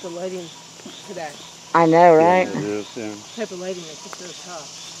 Especially this type of lighting today. I know, right? It is, yeah. Type of lighting makes it so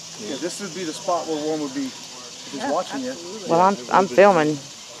tough. Yeah, this would be the spot where one would be if he's watching you. absolutely. Well, I'm filming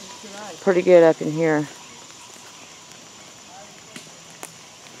It's your eyes. pretty good up in here.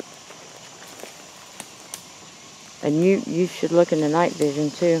 And you should look in the night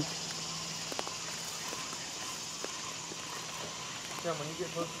vision too. Yeah, when you get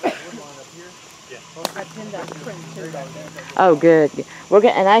close to that wood line up here. I pinned that print too back there. Oh, good.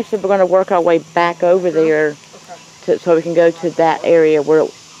 And actually we're going to work our way back over there so we can go to that area where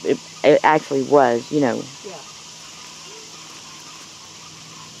it actually was, you know. Yeah.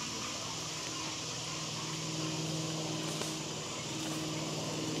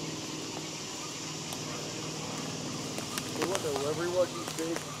 So what though, wherever he was, he's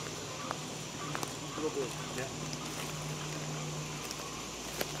big. He's real big. Yeah.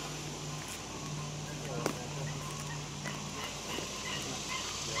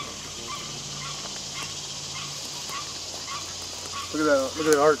 Look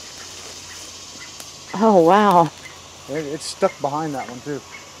at that arch. Oh, wow. It's stuck behind that one too.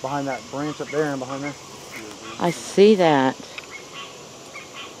 Behind that branch up there and behind there. I see that.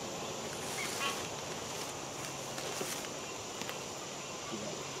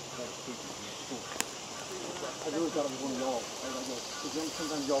 I really thought it was one of y'all. Because then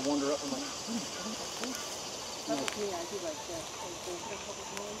sometimes y'all wander up and like, That was me, I do like that. There's a couple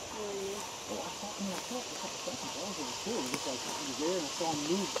of ones for you. oh, I thought there was too. It was just like, he was there and I saw him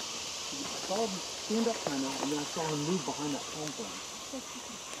move. I saw him stand up kind of, and then I saw him move behind that palm frond.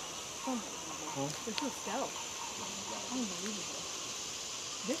 There's no scout. Unbelievable.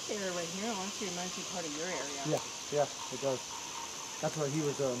 This area right here honestly reminds me part of your area. Yeah, it does. That's what he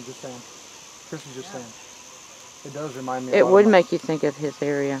was just saying. Chris was just saying. It does remind me. It would make you think of his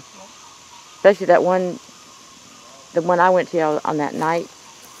area. Especially that one, the one I went to on that night.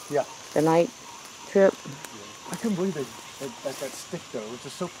 Yeah. The night trip. I couldn't believe that stick though. It was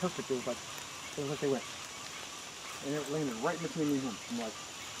just so perfect. It was like they went. and it landed right between me and him. I'm like,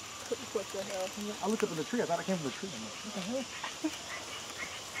 What the hell? I looked up in the tree. I thought it came from the tree. I'm like, what the hell?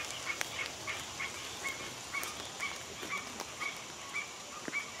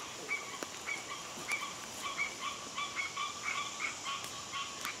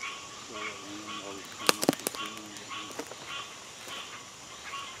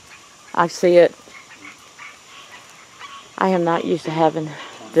 I see it. I am not used to having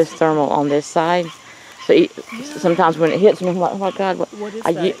this thermal on this side. So sometimes when it hits me, I'm like, oh my God, what is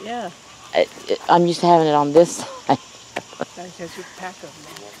that? Yeah. I'm used to having it on this side. That's just your pack of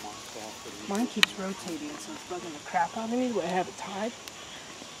them. Mine keeps rotating, so it's bugging the crap out of me. Do I have it tied?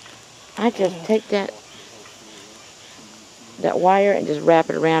 I just take that wire and just wrap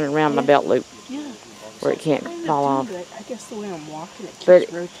it around and around my belt loop. Yeah. Where it can't fall off. But I guess the way I'm walking, it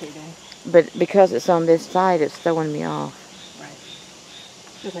keeps rotating. But because it's on this side, it's throwing me off. Right.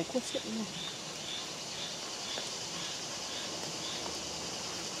 You're like, what's hitting me?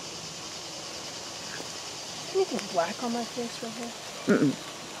 Anything black on my face right here? Mm-mm.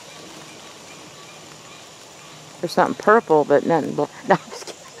 There's something purple, but nothing black. No, I'm just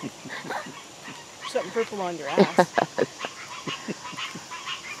kidding. There's something purple on your ass.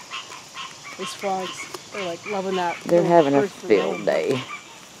 These frogs are like loving that. They're having a field day.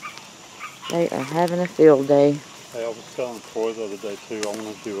 They are having a field day. Hey, I was telling Troy the other day too, I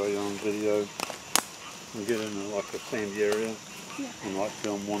want to do a video and get in like a sandy area and like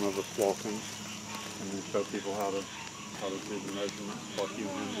film one of us walking and then show people how to do the measurements like you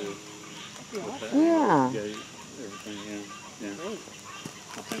and him did. With that gate, everything, yeah.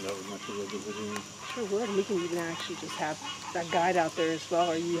 I think that would make a really good video. Sure would. We can even actually just have that guide out there as well,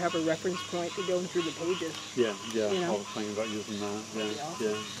 or you have a reference point to going through the pages. Yeah, You know? I was thinking about using that.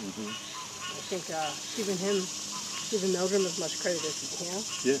 Yeah. I think giving Meldrum as much credit as you can.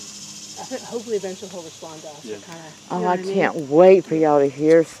 Yeah. I think hopefully eventually he'll respond to us. Yeah. Oh, I can't wait for y'all to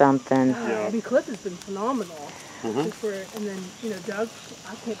hear something. I mean, Cliff has been phenomenal. And then, Doug,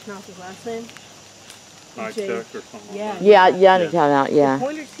 I can't pronounce his last name. Check or something. Yeah. Yeah, I need to tell out, The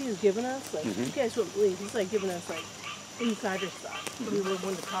pointers he's given us, like, you guys wouldn't believe, he's like giving us like insider stuff. We were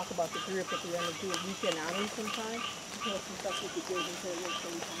wanting to talk about the group, but we're going to do a weekend outing sometime. So some stuff we could do instead of like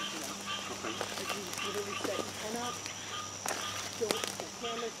 20 times a month. Like, we literally set your pen up, don't the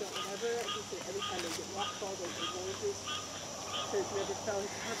cameras, don't whatever. He said every time they get rock falls, they get noises. So if you ever fell,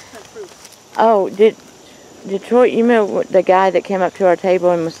 it's 100% proof. Oh, Detroit, you know the guy that came up to our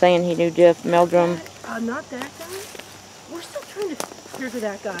table and was saying he knew Jeff Meldrum? Not that guy. We're still trying to figure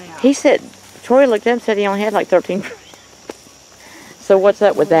that guy out. He said, Troy looked at him and said he only had like 13. So what's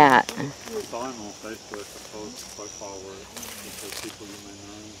up with that? Find on Facebook, I follow it, because people you may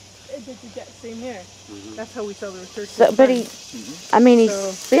know. They did that same here. That's how we saw the research. So, but I mean, he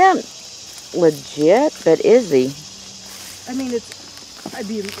spent legit, but is he? I mean, I'd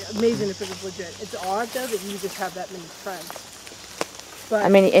be amazing if it was legit. It's odd, though, that you just have that many friends. But I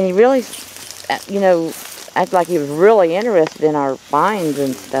mean, and he really, acted like he was really interested in our finds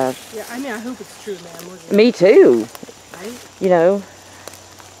and stuff. yeah, I mean, I hope it's true, man. Me too. Right? Yeah,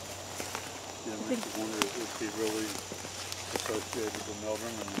 makes you wonder if he really associated with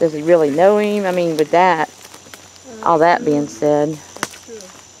Meldrum. Does he really know him? I mean, with that, all that being said. That's true.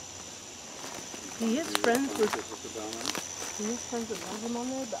 He is friends with Meldrum on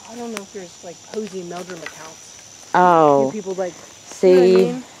there, but I don't know if there's like posing Meldrum accounts. Oh. People like, See. You know what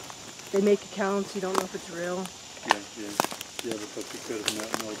I mean? They make accounts, you don't know if it's real. Yeah, because he could have met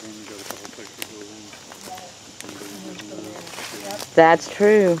Meldrum and got a couple pictures with him. That's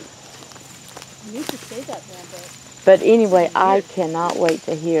true. You need to say that, man, But anyway, I cannot wait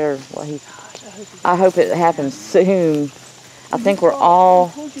to hear what he's... I hope it happens soon. I think we're all...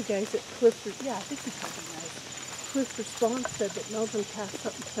 I told you guys that Cliff's... Yeah, I think we told you guys. Cliff's response said that Meldrum cast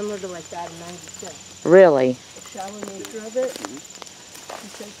something similar to like that in 96. Really? The shallow nature of it. He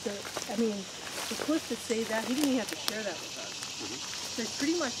said, so, I mean, for Cliff to say that, he didn't even have to share that with us. So it's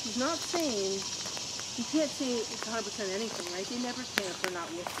pretty much, he's not saying, you can't say it's 100% anything, right? They never say if they're not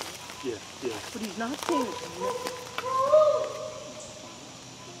listening. Yeah. But he's not saying it's missing.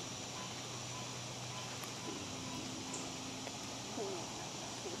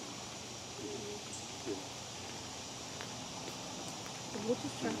 We'll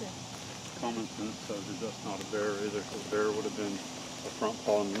just try to... Common sense says that that's not a bear either, because a bear would have been a front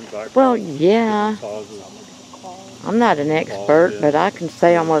paw and back paw. Well, yeah. I'm not an expert, but I can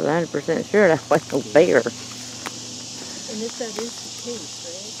say almost 100% sure that wasn't a bear. And if that is the case,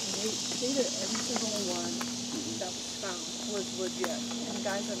 right, and they say that every single one that was found was legit. And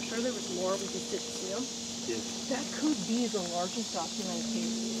guys, I'm sure there was more, we just didn't see them. Yes. That could be the largest documented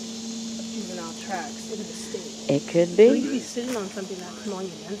case of juvenile tracks into the state. It could So we could be. be sitting on something that's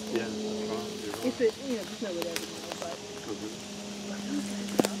monumental. Yeah, that's right. You're right. If it, you know, there's no way to ever know, but Mhm. those guys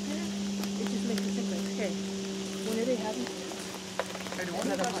out there, it just makes you think like, hey, when are they having kids? Hey, do one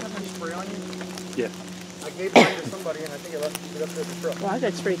of you guys have any spray on you? Yeah. I gave mine to somebody and I think I left it up there in the truck. Well, I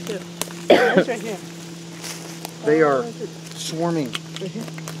got spray too. That's right here. They are That's it. swarming. Right here.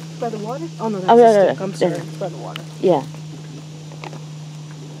 By the water? Oh no, that's Oh, a no, no, stick. no. I'm sorry. Yeah. It's by the water. Yeah.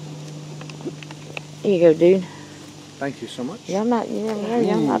 Here you go, dude. Thank you so much. Y'all might, you never know,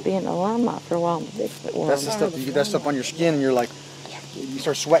 y'all might be in the limelight for a while. That's the stuff, you get that stuff on your skin and you're like, you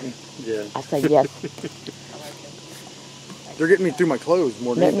start sweating. Yeah. I say yes. They're getting me through my clothes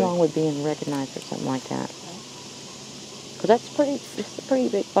more than Nothing anything. wrong with being recognized or something like that. Cause that's it's a pretty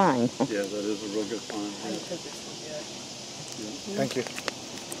big find. Yeah, that is a real good find. I didn't take this one yet. Thank you.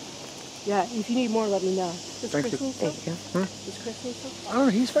 Yeah, if you need more, let me know. Does Thank Chris you. need There some? you go. Does Chris need some? I don't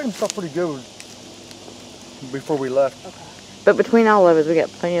know, he's finding stuff pretty good before we left. Okay. But between all of us, we got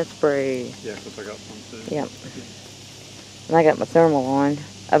plenty of spray. Yeah, because I got some too. Yep. And I got my thermal on.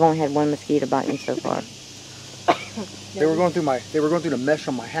 I've only had one mosquito bite me so far. They were going through the mesh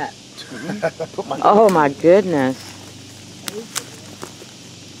on my hat. Put my Oh my goodness.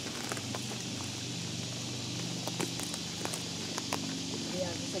 Yeah,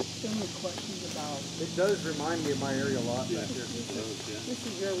 there's like so many questions about. It does remind me of my area a lot back here. This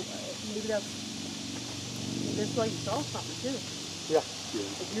is your. Maybe that's why you saw something too. Yeah.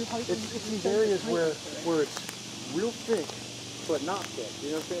 Like you're hiking. It's these areas where it's real thick, but not thick.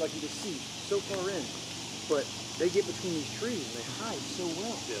 You know what I'm saying? Like you can see so far in, but they get between these trees and they hide so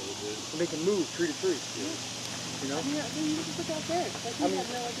well. Yeah, they do. And they can move tree to tree. Yeah. You know? Yeah, then you just look out there. Like, I you mean, have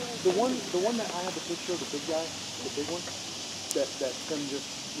no idea. the one that I have the picture of, the big guy, the big one, that Tim just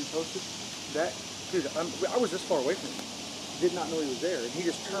reposted, that dude, I was this far away from him. Did not know he was there, and he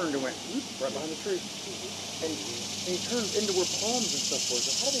just turned and went whoop, right behind the tree, and he turned into where palms and stuff were. So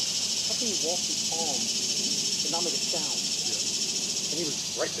how can you walk through palms and not make a sound? Yeah. And he was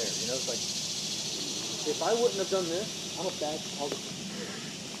right there. You know, it's like if I wouldn't have done this, I'm a bad photographer.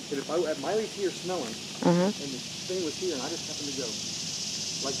 But if Miley's here smelling, and the thing was here, and I just happened to go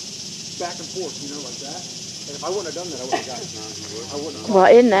like back and forth, you know, like that. And if I wouldn't have done that, I wouldn't have got it. I wouldn't have. Well,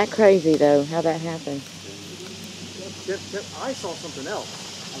 isn't that crazy though, how that happened? I saw something else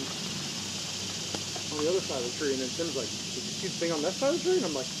on the other side of the tree, and then Tim's like, "Did you see the thing on that side of the tree?" And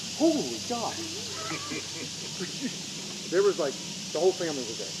I'm like, "Holy God!" There was like the whole family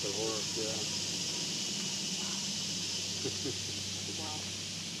was there. The whole, yeah.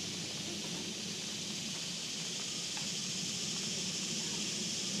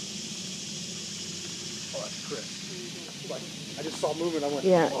 Oh, that's Chris. Like, I just saw movement. I went,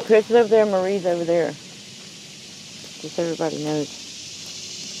 Yeah, "Oh." Chris is over there, Marie's over there. Just so everybody knows.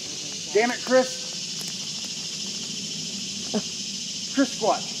 Damn it, Chris! Chris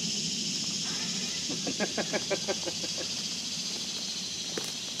Squatch.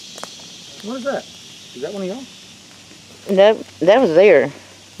 What is that? Is that one of y'all? No, that was there.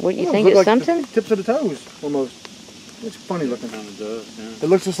 What, you think Look it's like something? the tips of the toes, almost. It's funny looking. Kind of does, yeah. It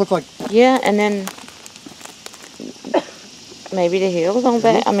looks just look like. Yeah, and then maybe the heels on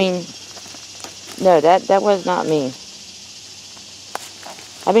back. I mean, no, that was not me.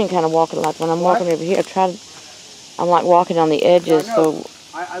 I've been kind of walking like when I'm walking over here. I'm like walking on the edges, so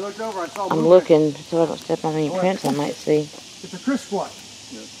I looked over. I saw. I'm movement. looking so I don't step on any prints I might see. It's a Chris Squatch.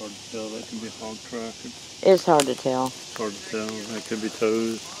 Yeah, it's hard to tell. That can be hog track. It's hard to tell. It's hard to tell. That could be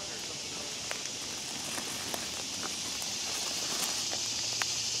toes.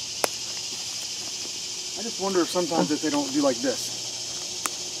 I just wonder if sometimes if they don't do like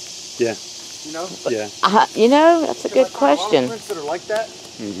this. Yeah. You know? Yeah. You know, that's a Because good I find a lot of question. prints that are like that.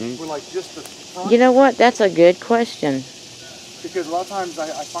 Mm-hmm. Were like just the front. You know what? That's a good question. Because a lot of times I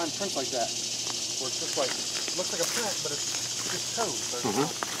find prints like that where it's just like looks like a print, but it's just toes.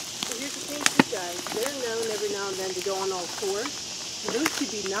 So here's the thing, too, guys. They're known every now and then to go on all fours. So those should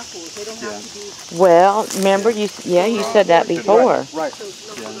be knuckles. They don't have to be. Well, remember you said that before. Right. So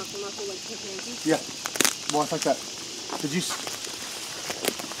knuckle like chimpanzees. Yeah. Well, it's like that. Did you?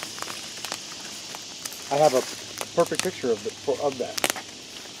 I have a perfect picture of that.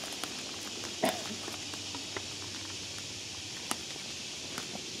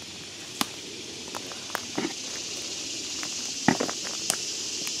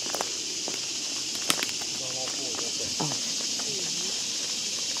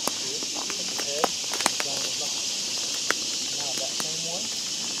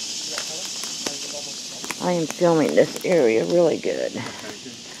 I am filming this area really good.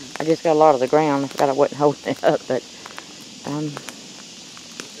 I just got a lot of the ground. I forgot I wasn't holding it up, but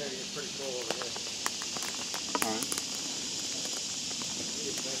get pretty full over here. Alright.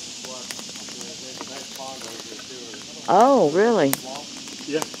 It's nice and flush. There's a nice pond over here too. Oh, really?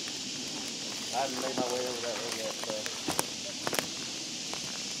 Yeah. I haven't made my way over that road yet, so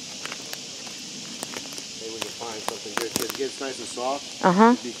maybe we can find something good. If it gets nice and soft,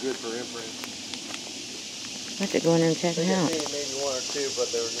 Uh-huh. it'd be good for imprint. I have to go in there and check I it think I out. seen maybe one or two, but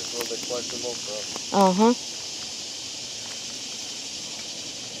they were just a little bit questionable, so. Uh-huh.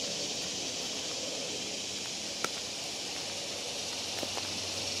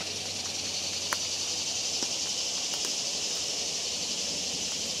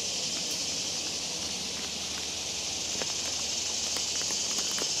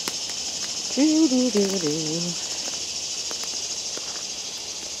 Do-do-do-do.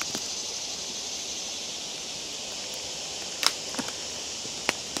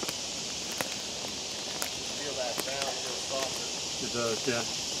 Feel that sound, feel softer. It does, yeah.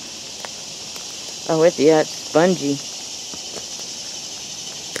 Oh, yeah, it's spongy.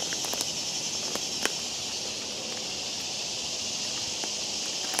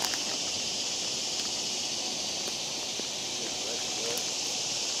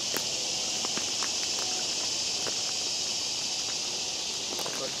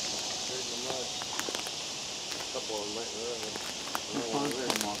 There's the mud. A couple of them right there. We'll find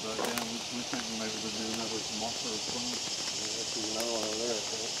some like that, yeah. We think maybe they'll do another marker or something. This is another one over there, I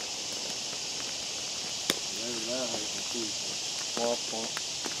think. There's that, I can see. Swamp.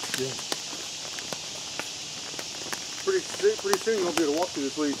 Yeah. Pretty soon you'll be able to walk through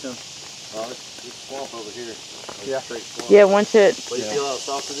this weed, Tim. It's swamp over here. Like Yeah. Straight swamp. Yeah, once it, But you feel how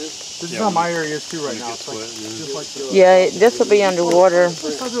soft it is? This is Yeah, how when my area is too right when it now. gets It's like, wet, yeah. just like the, yeah, this will be underwater.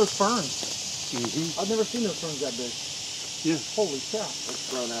 the size of those ferns. Mm-hmm. I've never seen those ferns that big. Yeah. Holy cow. It's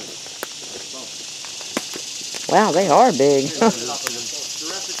thrown out of it. Wow, they are big.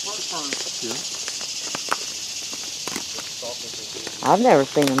 Jurassic Park ferns. Yeah. I've never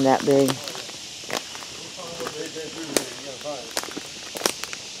seen them that big.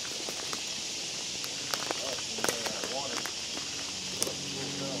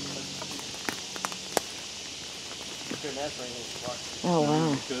 Oh,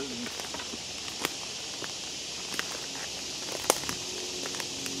 wow.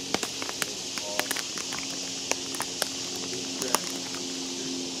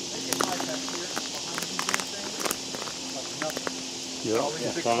 Yeah. All these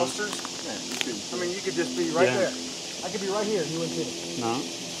big Fine. clusters. I mean, you could just be right Yeah. there. I could be right here and you wouldn't see me. No.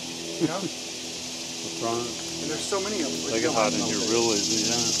 You know? That's right. And there's so many of them. They can hide in here real easy,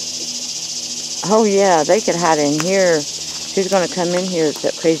 yeah. Oh, yeah, they could hide in here. Who's going to come in here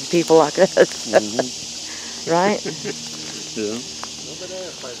except crazy people like us? Mm-hmm. Right? Yeah. Nobody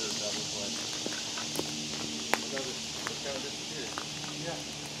has predators out this way. It's kind of disappeared.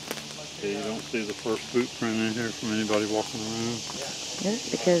 Yeah, you don't see the first boot print in here from anybody walking around. Yeah,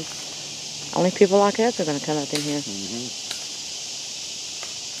 because only people like us are going to come up in here. Mm-hmm.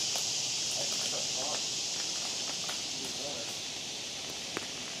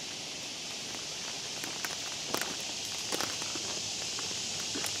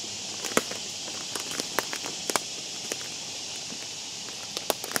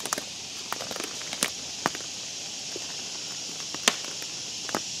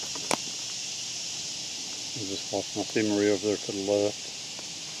 I just watched my see Marie over there to the left.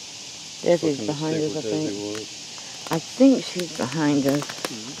 Desi's Looking to behind see us, I where Desi think. was. I think she's behind us.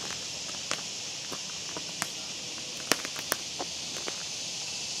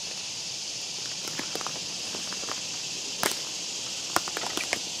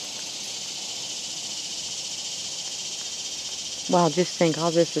 Wow, just think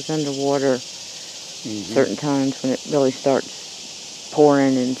all this is underwater Mm-hmm. certain times when it really starts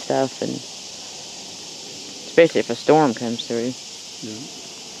pouring and stuff, and especially if a storm comes through. Yeah.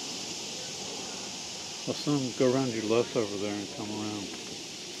 Well, son, go around your left over there and come around.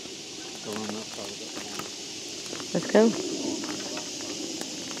 Go around that side of that wall. Let's go.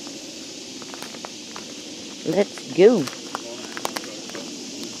 Let's go.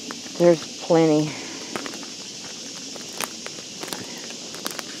 There's plenty.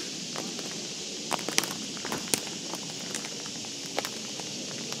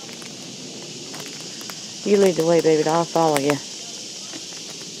 You lead the way, baby. I'll follow you. Let's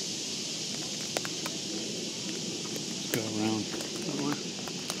go around that way.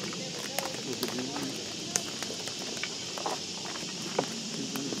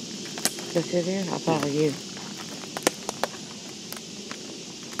 Go through there. I'll follow you.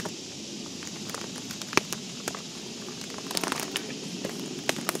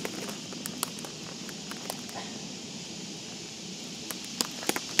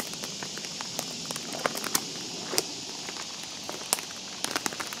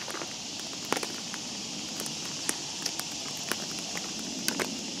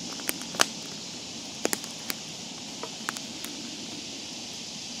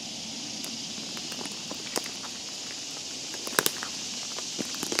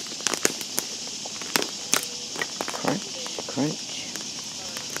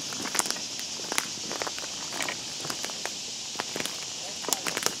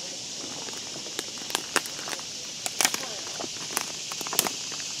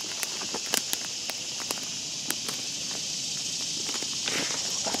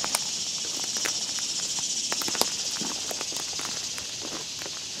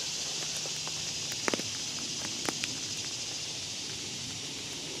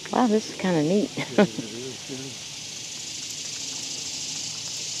 Wow, this is kind of neat. Yeah, it is, yeah.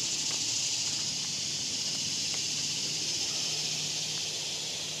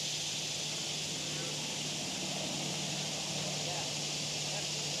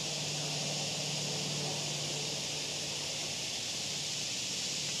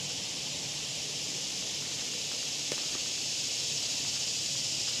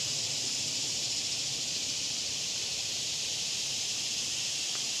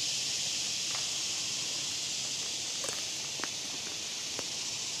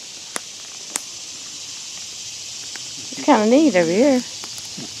 It's kind of neat over here.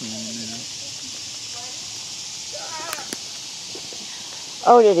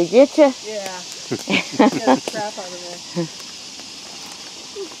 Oh, did he get you? Yeah. Get the crap out of there.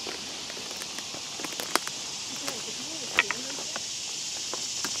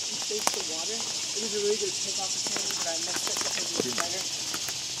 It was a really good take opportunity, but I missed it because it was better.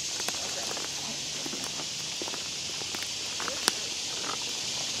 Okay.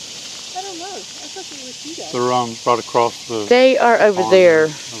 I don't know. I thought they were you guys. They're right across the. They are over there.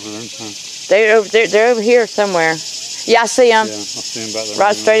 Over there in town. They're over there. They're over here somewhere. Yeah, I see them. Yeah, I see them back there.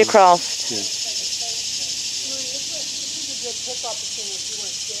 Right straight across. Yeah. This is a good take opportunity if you want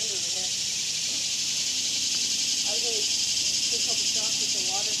to stand over here. I was going to take a couple shots with the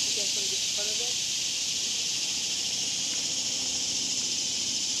water so you guys want to get in front of it.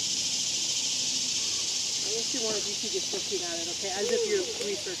 Unless you wanted, you could just looking at it, okay? As if you're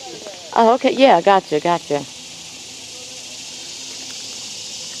researching. Oh, okay. Yeah, gotcha, gotcha.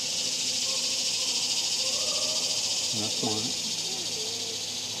 That's mine.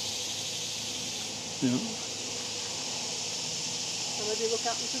 Yeah. Somebody look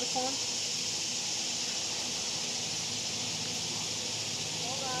out into the pond.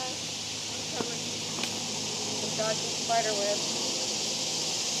 Hold on. I'm coming. I'm dodging spider webs.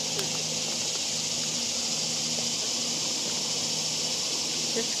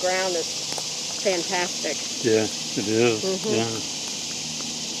 This ground is fantastic. Yeah, it is. Mhm. Yeah.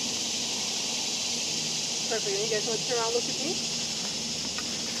 Perfect. You guys want to turn around and look at me?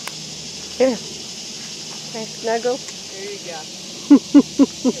 Here. Okay, snuggle. There you go.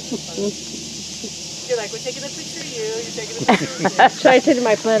 You're like, we're taking a picture of you. You're taking a picture of you. Try to take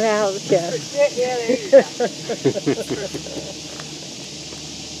my plant out. Yeah. Yeah, there you go.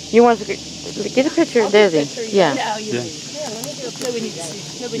 You want to get a picture of Desi? Yeah. No, you Yeah. leave. Yeah, let me get a picture. Nobody needs to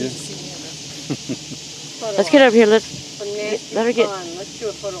see. Nobody needs to see me in this. Let's get over here. Let's. Nasty let her get- fun. Let's do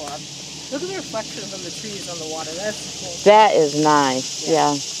a photo op. Look at the reflection from the trees on the water. That's cool. That is nice.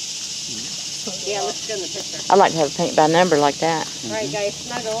 Yeah. Yeah, let's get in the picture. I'd like to have a paint by number like that. All right, guys,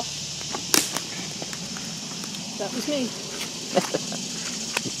 snuggle. That was me.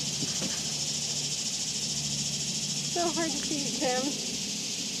 So hard to see you, Tim.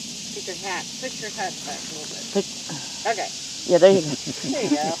 Get your hat. Push your hat back a little bit. Okay. Yeah, there you go. There you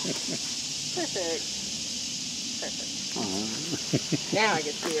go. Perfect. Perfect. Now I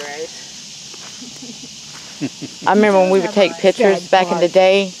can see your eyes. I remember when we would take pictures back in the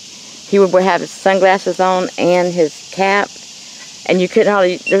day, he would have his sunglasses on and his cap, and you couldn't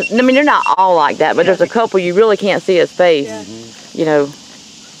hardly, I mean, they're not all like that, but there's a couple you really can't see his face, Yeah. you know.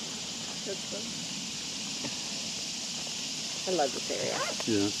 That's fun. I love this area.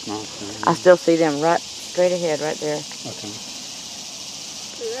 Yeah, it's nice. Yeah. I still see them right straight ahead right there. Okay.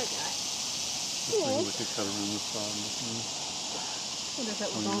 Look at that guy. Maybe we could cut around this side. I wonder if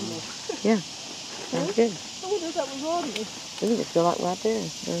that was on me. That's good. I wonder if that was on me. We can just go like right there.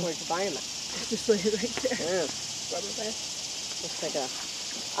 Where's the violet? Just lay it right there. Yeah. Rubber band. Looks like a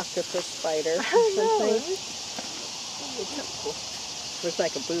octopus spider or something. Looks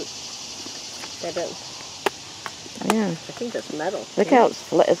like a boot. That is. Yeah. I think that's metal. Look how it's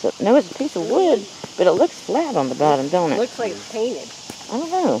flat. No, it's a piece of wood, but it looks flat on the bottom, don't it? Looks like it's painted. I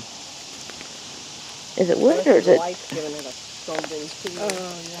don't know. Is it wood or is The it? light's giving it a golden hue. Oh,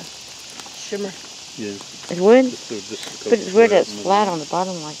 yeah. Shimmer. Yeah. It's wood? Just But it's weird that it's flat on the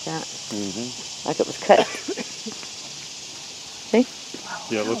bottom like that. Like it was cut. See?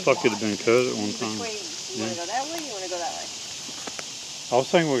 Yeah, it looks like it had been cut at one time. You want to go that way or you want to go that way? I was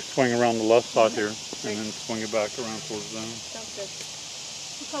thinking we'd swing around the left side here and then swing it back around towards them. Sounds good.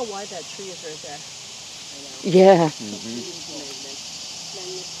 Look how wide that tree is right there. Yeah. Look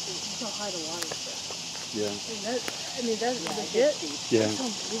how high the water is there. Yeah. I mean, that's legit. Yeah. That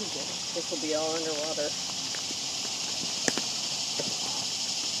sounds really good. This will be all underwater.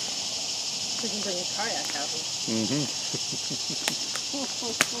 We can bring a kayak out here.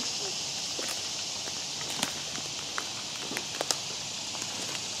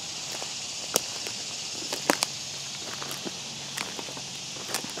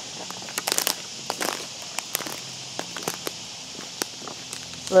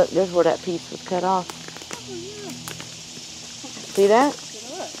 Look, there's where that piece was cut off. Oh, yeah. See that?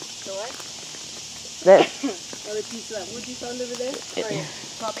 That Other piece of that wood you found over there? Oh, yeah.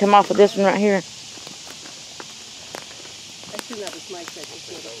 come off of this one right here. I assume that was Mike's. I just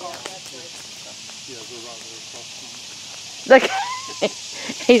made a call. Look,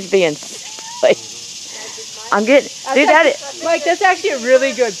 he's being silly. I'm getting. Do that. Mike, that's actually a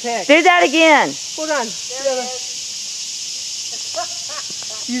really good pick. Do that again. Hold on.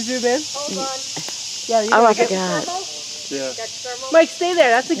 You zoom in? Hold on. Yeah, you Oh, I gotta get- forgot. Yeah, Mike, stay there.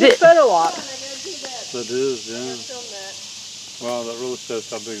 That's a good photo op. that is, yeah. Wow, that really shows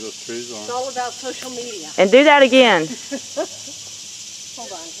how big those trees It's are. all about social media. And do that again.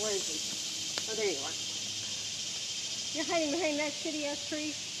 Hold on. Where is he? Oh, there you are. You're hiding behind that shitty ass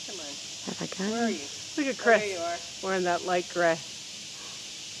tree? Come on. Have I got Where are him? you? Look at Chris. There you are. Wearing that light gray.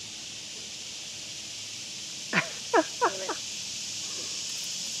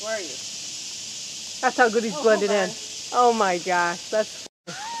 Where are you? That's how good he's blended in. Oh my gosh, that's.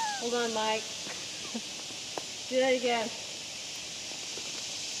 Hold on, Mike. Do that again.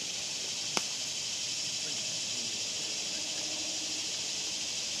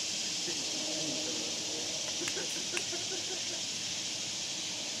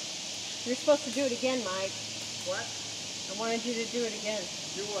 You're supposed to do it again, Mike. What? I wanted you to do it again.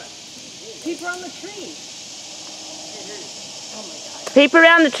 Do what? Keep around the tree. Oh my God. Peep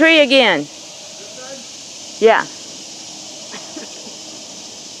around the tree again. Yeah.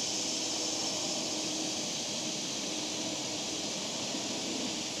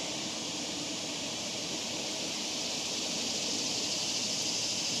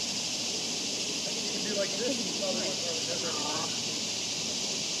 Do like this, you probably wouldn't know the difference.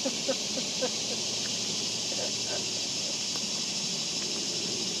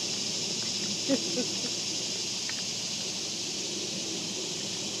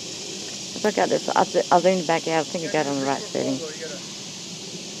 If I got this, I'll zoom back out. I think I got it on the right setting.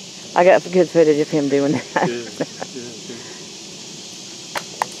 I got good footage of him doing that.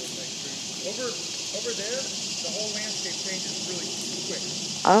 Yeah, yeah, Over there, the whole landscape changes really quick.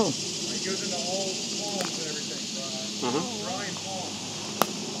 Oh. It goes into all palms and everything. Dry and palm.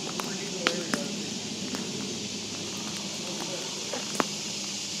 Pretty neat little area.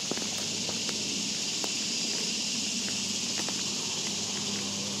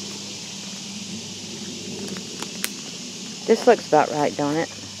 This looks about right, don't it?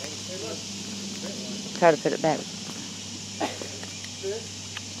 Try to put it back.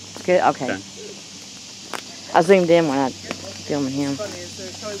 It's good? Okay. I zoomed in when I was filming him. Funny is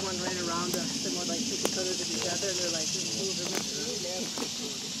there's probably one right around us, and we're like taking photos of each other, and they're like, this fool's in the tree, man.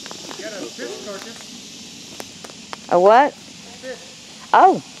 You got a fish carcass. A what? Fish.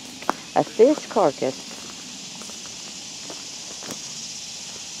 Oh, a fish carcass.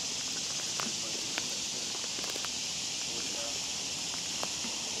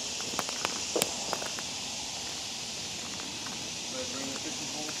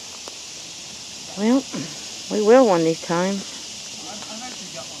 Well, we will one of these times. I've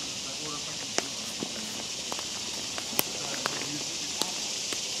actually got one of those. I order fucking.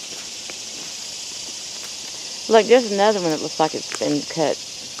 Look, there's another one that looks like it's been cut,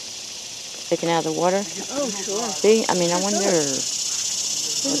 sticking out of the water. Oh, sure. See, I mean, I wonder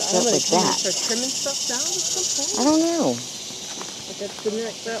what's up with that. Start trimming stuff down at some point? I don't know. But that's been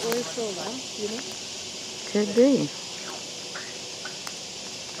that way for a while, you know? Could be.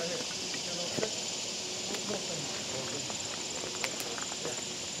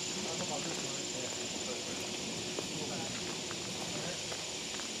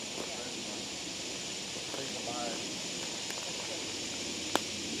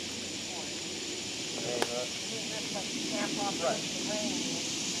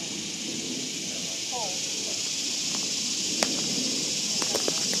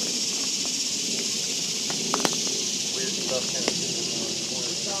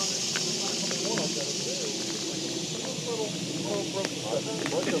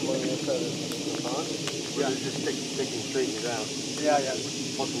 Yeah, just stick and straighten it out. Yeah, yeah.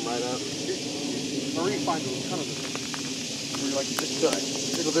 Pluck them right up. Marie finds a ton of them. Where you like this side.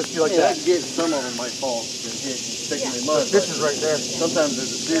 It'll just be like Yeah, I that. get some of them might fall and hit and stick in the mud. This is right there. Sometimes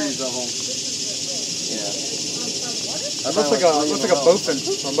there's a series of them. Yeah. It looks like a bowfin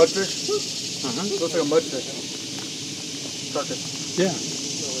or mudfish. Looks like a mudfish. Carcass. yeah.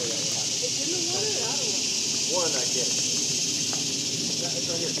 One I get.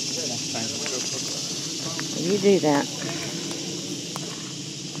 You do that.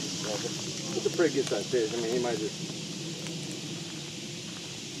 It's a pretty good sized fish. I mean, he might just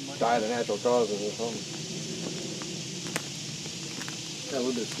die of the natural causes or something. Got a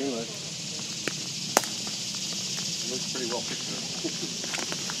little bit of skin left. It looks pretty well pictured.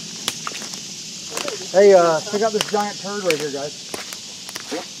 Hey, check out this giant turd right here, guys.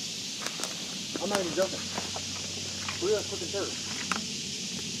 I'm not even joking. Look at that fucking turd.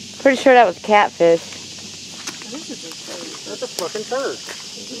 Pretty sure that was catfish. This is a turd. That's a fucking turd.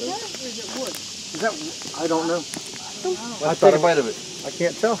 Is that or is it wood? Is that? I don't know. Let's take a bite of it. I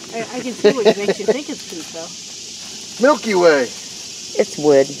can't tell. I can see what makes you think it's poop, though. Milky Way. It's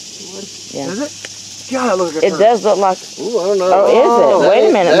wood. Wood. Yeah. Is it? God, that looks like a It turd. does look like. Ooh, I don't know. Oh, is it? Wait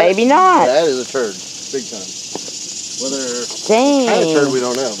a minute, maybe not. That is a turd. Big time. Whether Dang. kind of turd we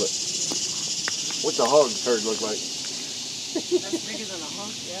don't know, but what's a hog turd look like? That's bigger than a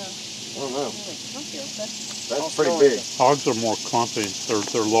hunk, yeah. I don't know. Okay. That's pretty big. Hogs are more clumpy.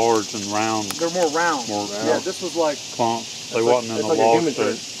 They're large and round. They're more round. More Yeah, this was like. clumps. They That's wasn't like- in that's the like a log human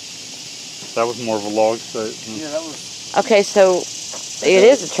turd. shape. That was more of a log shape. Yeah, that was. Okay, so it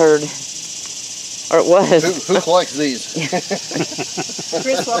is a turd. Or it was. Who collects these?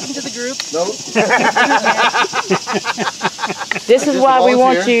 Chris, welcome to the group. No. This is Just why we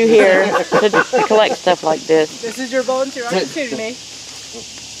want volunteer. you here to collect stuff like this. This is your volunteer opportunity.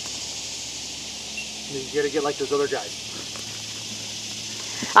 You gotta get like those other guys.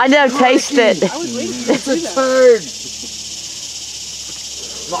 I know, taste it. I was waiting for you to do that. Turd.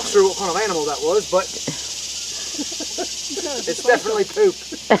 Not sure what kind of animal that was, but it's definitely poop.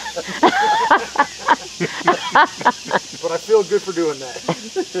 But I feel good for doing that.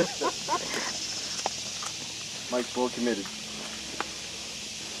 Mike's well committed.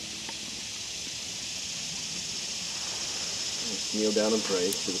 Kneel down and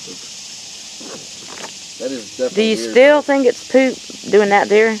pray to the poop. That is definitely Do you weird. still think it's poop doing that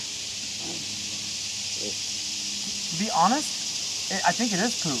there? To be honest, I think it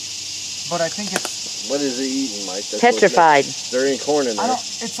is poop. But I think it's. What is it eating, Mike? That's Petrified. There ain't corn in I there. don't.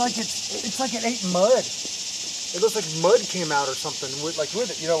 It's like it ate mud. It looks like mud came out or something with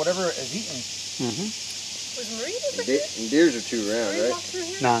it. You know, whatever it is eating. Was Marie over here? And deers are too round, Marie right? walked through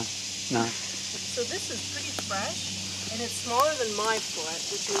here? No, no. So this is pretty fresh, and it's smaller than my foot,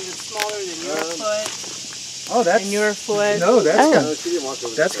 which means it's smaller than your foot, Oh, that's. and your foot. No, that's Oh. got. No, she didn't walk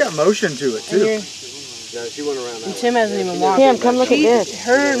over That's the got motion to it And, too. No, she went around and that Tim way. hasn't even she walked. Tim, come look at this.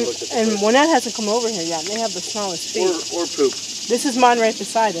 Her and Juanette hasn't come over here yet, and they have the smallest feet. Or poop. This is mine right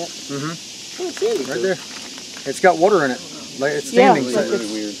beside it. Right there. It's got water in it. Like it's Yeah, standing. like so-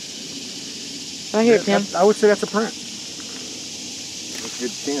 Really weird. Right here, Tim. I would say that's a print. That's a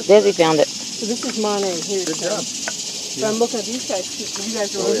good chance. Desi found it. So this is mine right here. Good Tim. job. But I'm looking at these guys. You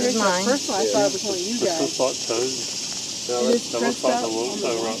guys are over here. This is So mine. first one, I thought it was one of you This guys. looks like toes. No, It that's, is That looks stretched like out the little on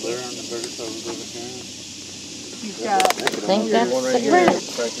toe the right there and the bigger toe is over here. You've got Think your that's one right the here. print.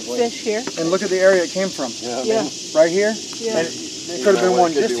 Practically. fish here. And look at the area it came from. Yeah. Yeah. Right here. Yeah. And it could have been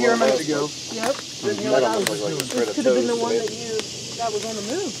one just here a minute ago. Yep. Didn't hear what I was That doing. looks like a This could have been the one that was on the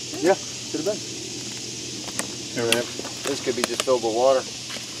move. Yeah, could have been. Here we have. This could be just filled with water.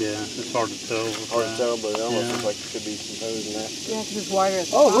 Yeah, it's hard to tell. with Hard to that. tell, but it almost Yeah. looks like it could be some toes in that. Yeah, because it's wider at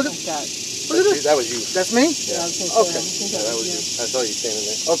the Oh, top look at- like that. Look at this. That was you. That's me? Yeah, I was gonna say Okay. that. I think Yeah, that was you. you. I saw you standing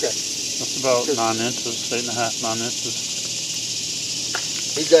there. Okay. That's about 9 inches, 8.5, 9 inches.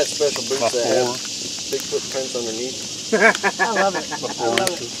 He's got special boots About that 4. have big footprints underneath. I love it. About I 4 love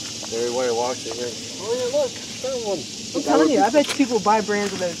it. inches. Everywhere he walks, he's like, oh yeah, look, found one. I'm telling you, I bet people buy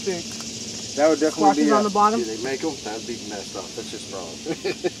brands of those boots. That would definitely Squashes be on the bottom. Do they make them? That'd be messed up. That's just wrong.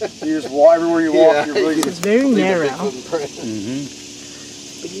 You just walk everywhere you walk. Yeah. You're really It's very Leave a narrow, big foot imprint. Mm-hmm.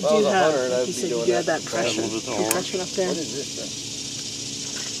 but you Well, do as a have, hunter, like I'd you be said, you doing do have that. that pressure, little bit of orange. compression up there. What is this stuff?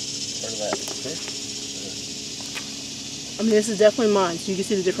 Part of that. I mean, this is definitely mine, so you can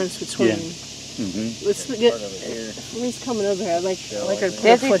see the difference between. Yeah. Mm-hmm. Let's get. Part of it here. Maureen's coming over here. I like her to put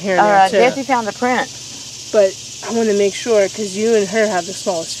Desi, her foot here and there too. Desi found the print. But I want to make sure because you and her have the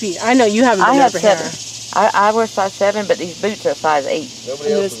smallest feet. I know you haven't I been have over here. 7. I wear size 7, but these boots are size 8.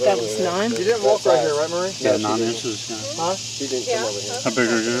 Nobody And else this- that over was there. 9? You didn't walk right here, right, Marie? Yeah, No, 9 she inches. Yeah. Huh? She didn't come over here. How big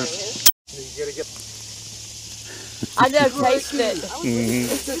are yours? You gotta get. I know, taste it.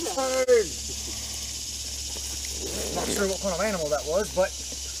 Mm-hmm. It's a turd. Not sure what kind of animal that was, but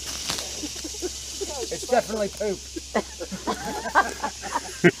it's definitely poop.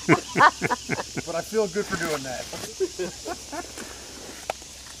 But I feel good for doing that.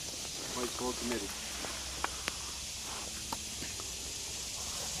 Mike's full committee.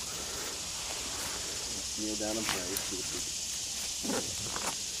 Kneel down and pray.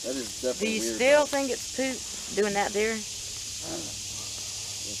 That is Do definitely you weird. still think it's poop doing that there? To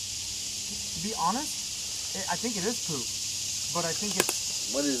be honest, I think it is poop. But I think it's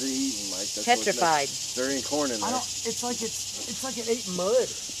What is it eating, Mike? That's Petrified. There ain't corn in I there. don't. It's like it ate mud.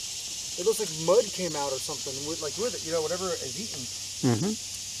 It looks like mud came out or something. With it, you know, whatever it is eating.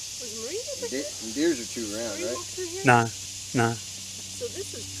 Was Marie over here? Deers are too round, Marie right? walked through here? No, no. So this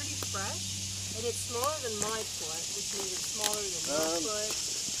is pretty fresh, and it's smaller than my foot, which means it's smaller than your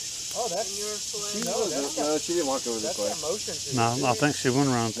foot Oh, and that's. your foot. No, she didn't walk over this That's way. got motion to it. No, I think she went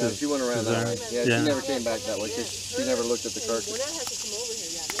around No, to. she went around that way. Yeah, Yeah. she never came back that way because she never looked at the carcass. We're not having to come over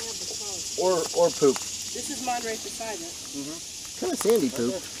here yet. They have the phone. Or poop. This is mine right beside it. Kind of sandy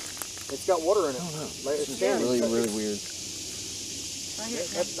poop. It's got water in it. Like, it's sandy. Really, really weird.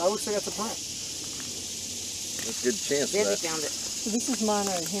 I would say that's a print. That's a good chance for Desi that. found it. So this is mine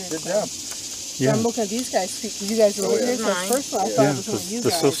right here. Good job. So Yeah, I'm looking at these guys' feet because you guys are over here. So Mine. first of all, I Yeah. thought yeah. it was one of you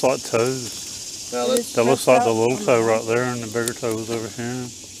This guys. looks like toes. No, that's, That looks like the little toe right there, and the bigger toe was over here.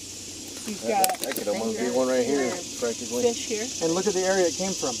 You've got that could almost be one right here, practically. fish here. And look at the area it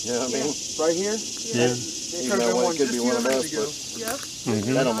came from. You know what I mean? Right here. Yeah. It Even though it could be one of us, ago. but Yep.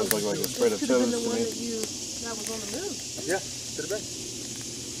 Mhm. that almost looked like a spread of Could have toes been the to one me. that was on the move. Yeah, could have been.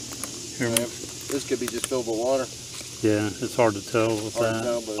 Here, This could be just filled with water. yeah, it's hard to tell with Hard to that.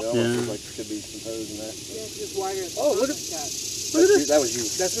 tell, but it almost Yeah. looks like there could be some toes in there. Yeah, it's just wider. Oh, look at- that. Look at this. That was you.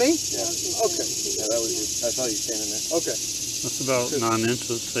 That's me. Yeah. Okay. Yeah, that was you. I saw you standing there. Okay. That's about 9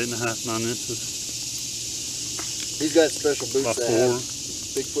 inches, 8.5, 9 inches. He's got special boots About that 4, have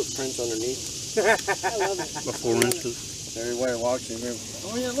big footprints underneath. I love it. about 4 inches. Everywhere he walks, you remember,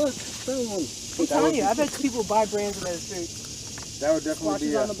 oh yeah, look, found one. I'm telling you, I bet people buy brands of those boots. That would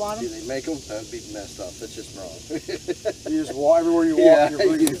definitely Splotches be. on the bottom. Do they make them? That would be messed up. That's just wrong. You just walk everywhere you walk. Yeah, You're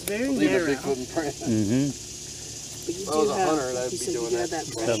bleeding. It's very Leave a narrow. big footprint. Mm-hmm. But you If I was do a have, hunter, I'd you be said doing you that. got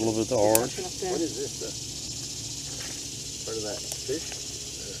that Got a little bit of arch. up there. What is this stuff? Part of that fish?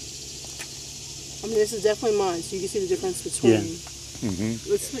 I mean, this is definitely mine, so you can see the difference between. Mm-hmm.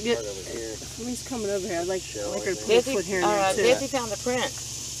 Let's get. Part over here. Somebody's coming over here. I'd like her to put a Desi, foot here and there too. Desi found the print.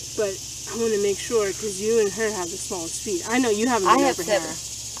 But I want to make sure because you and her have the smallest feet. I know you haven't I been have over 7.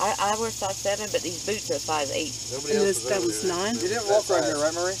 here. I wear size 7, but these boots are size 8. Nobody And else this, that over was there. 9. You didn't walk right here,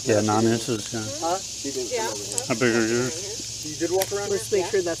 right, Marie? Yeah, 9 inches. Yeah. Huh? She didn't come over here. How big are yours? You did walk around here? Let's make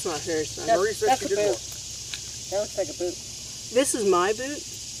sure that's not hers. Then. Marie said she did walk. That looks like a boot. This is my boot.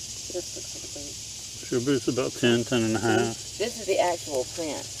 This looks like a boot. Your boot's about 10, 10 and a half. This is the actual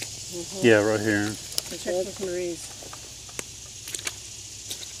print. Yeah, right here. Check with Marie's.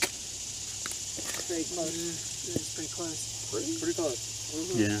 Very close. It's pretty close. Pretty close.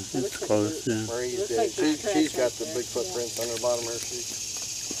 Yeah, it's close. Yeah. Marie's Looks did. like the trash She's got right the there. big footprints on her bottom of her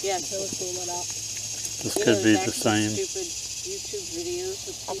shoes. Yeah, so let's pull that out. This could be the same. Stupid YouTube videos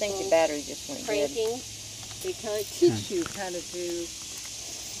of I think the people battery just went dead. pranking. They kind of teach you how to do.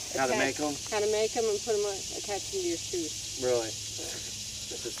 How to make them? How to make them and put them attach them to your shoes. Really?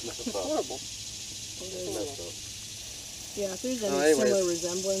 It's messed It's up. horrible. Messed up. Yeah, if there's any anyways. similar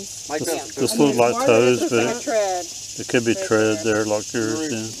resemblance. Mike found some This poop. looks like toes, It's like a but tread. it could be tread there like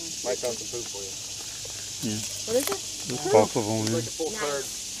yours. Yeah, Mike found some poop for you. What is it? it's possible. It's Yeah. like a full card.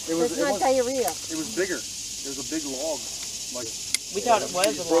 It's not diarrhea. It was bigger. It was a big log. Like We thought it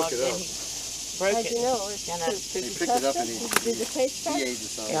was a broke log, it then up. he broke How'd it. you know? And I- He picked it up and Did you do the taste test? he ate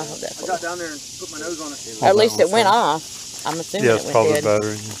it. Yeah, I'll hold that I for got you. down there and put my nose on it. At least it went off. I'm assuming Yeah, it it's went probably dead.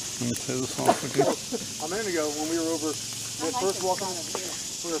 battery. Let me take this off again. A minute ago when we were over, when we were first walking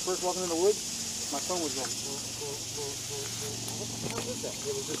in the woods, my phone was going. What was that?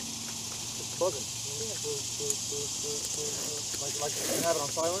 It was just buzzing. Like you have it on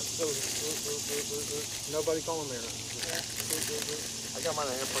silent. So it was nobody calling me or nothing. I got mine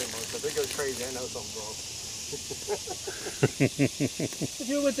on airplane mode, so if it goes crazy, I know something's wrong. If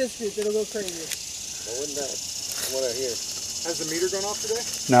you're with this group, it'll go crazy. Well, wouldn't that? From what I hear. Has the meter gone off today?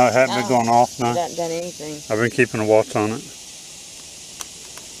 No, it hadn't been No. going off. He No, hasn't done anything. I've been keeping a watch on it.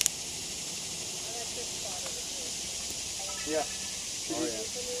 Yeah. Oh, yeah.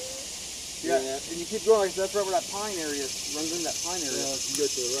 Yeah, and you keep going, like that's right where that pine area runs in that pine area. Well, if you go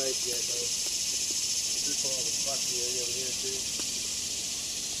to the right, yeah, there's all the rocky area over here too.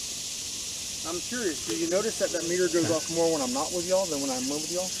 I'm curious, do you notice that that meter goes off more when I'm not with y'all than when I'm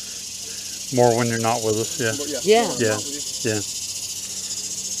with y'all? More when you're not with us. Yeah. But Yeah. when I'm Yeah. not with you. Yeah.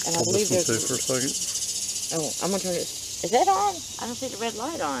 And I Hold believe this one there's. too for a second. Oh, I'm gonna turn it. Is that on? I don't see the red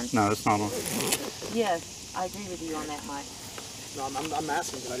light on. No, it's not on. Yes, I agree with you on that, Mike. No, I'm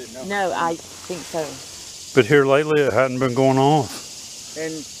asking, but I didn't know. No, I think so. But here lately, it hadn't been going off.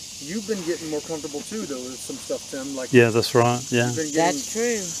 And you've been getting more comfortable too, though, with some stuff, Tim. Like Yeah, that's right. Yeah, you've been getting That's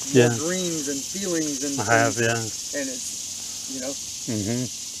true. more Yeah. dreams and feelings and I have. Yeah. and it's, you know, Mhm.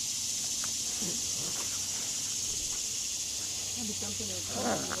 Probably something that's going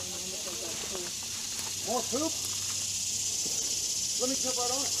on because that's cool. More poop? Let me jump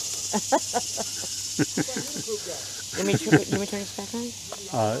right on it. Let me turn this back on?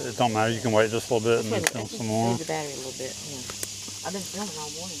 It don't matter. You can wait just a little bit and then film some more. Save the battery a little bit. Yeah. I've been filming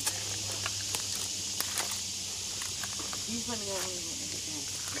all morning. You just let me know when you want me to film.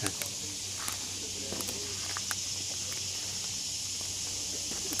 Okay.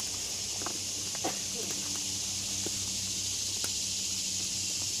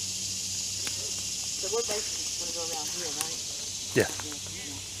 So we're basically just going to go around here, right?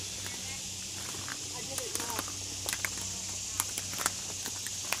 Yeah.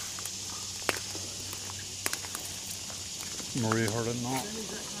 Marie heard it not.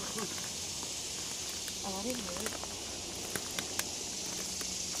 Oh, I didn't hear it.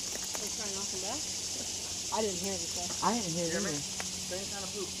 Are you trying to knock him back? I didn't hear anything. I didn't hear it either. Same kind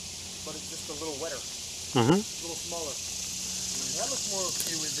of poop, but it's just a little wetter, Uh-huh. a little smaller. That looks more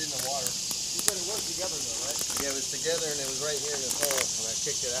fluid in the water. You said it was together though, right? Yeah, it was together and it was right here in this hole. When I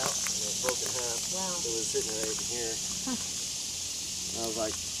kicked it out and it broke in half. Wow. It was sitting right here. And I was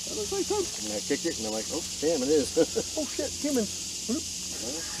like, that looks like poop. And I kicked it and I'm like, oh, damn, it is. Oh shit, human.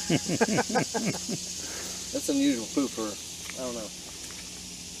 That's unusual poop for, I don't know.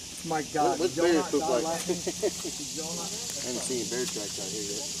 My God. What's did y'all bear not poop die like? laughing? Did y'all not- I haven't seen bear tracks out here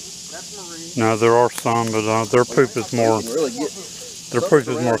yet. That's Marie. No, there are some, but their poop is more. You can really get Their poop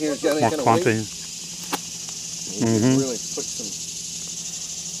is more around here, it's got any more kind of clumpy. weight. You can really put some.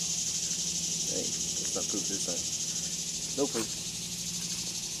 Hey, it's not poop this time. No poop.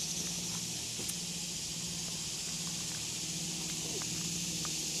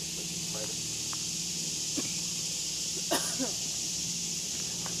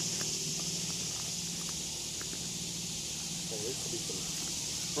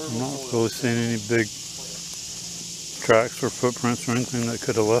 I'm not really seeing any big tracks or footprints or anything that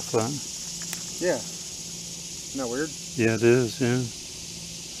could have left that. Yeah. Isn't that weird? Yeah, it is. Yeah.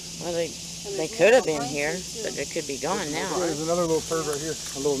 Well, they could have been here, but they could be gone now. There's another little turd right here,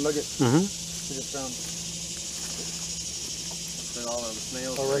 a little nugget Uh-huh. we just found. Put all of the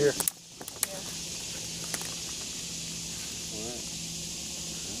snails. Oh, right here.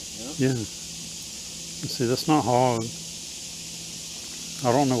 Yeah. See, that's not hog.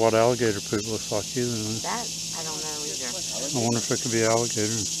 I don't know what alligator poop looks like either. That, I don't know either. I wonder if it could be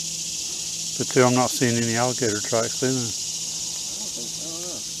alligator. But too, I'm not seeing any alligator tracks either. I don't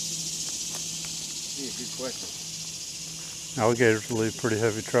know. Yeah, good question. Alligators leave pretty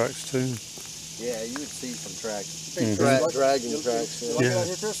heavy tracks too. Yeah, you would see some tracks. Mhm. Dragging tracks. You like Yeah. that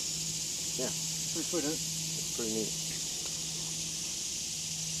here, Chris? Yeah. Pretty sweet, isn't it? It's pretty neat.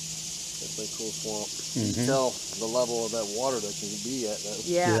 Definitely cool swamp. You Mhm. can tell the level of that water that can be at. That,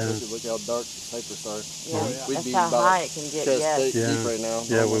 Yeah. Yeah. Look how dark the cypress are. Yeah. We'd That's be how about high it can get, chest yes. Yeah. deep right now.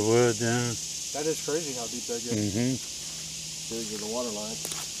 Yeah, we almost. would. Yeah. That is crazy how deep that gets. Mhm. Shows you the water line.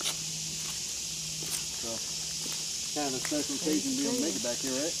 So, kind of a special occasion to be able to make it back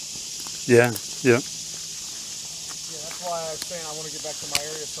here, right? Yeah. Yeah. Yeah, that's why I was saying I want to get back to my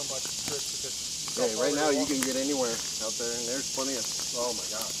area so much, Chris, because Yeah, right now you can get anywhere out there, and there's plenty of. Oh my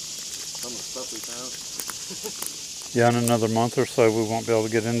God, some of the stuff we found. Yeah. In another month or so, we won't be able to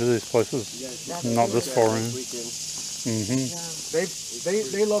get into these places. You guys That's should Not check this that far next in. weekend. Mhm.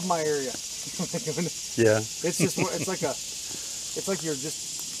 Yeah. they love my area. Yeah. It's just it's like you're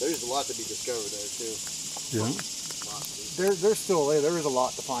just There's a lot to be discovered there too. Yeah. there's still there is a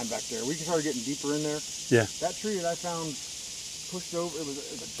lot to find back there. We can start getting deeper in there. Yeah. That tree that I found pushed over, it was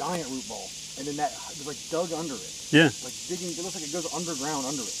a giant root ball, and then that it was like dug under it, Yeah. like digging. It looks like it goes underground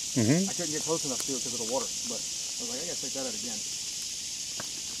under it. Mhm. I couldn't get close enough to it because of the water, but I was like, I gotta check that out again.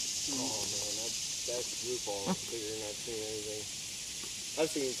 Oh man, that's root ball bigger than I've seen anything. I've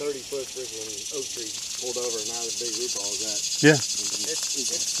seen 30-foot freaking oak trees pulled over, and not as big root ball as that. Yeah. It's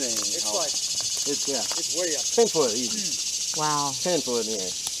insane. It's how- like it's yeah, it's way up. 10 foot easy. Wow. 10 foot in the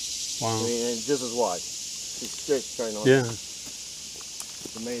air. Wow. I mean, it's just as wide. It's straight straight on. Yeah.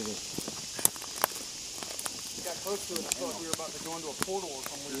 It's amazing. We got close to it. I thought we were about to go into a portal or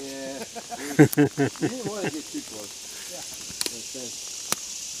somewhere. Yeah. You didn't want to get too close. Yeah. Makes sense.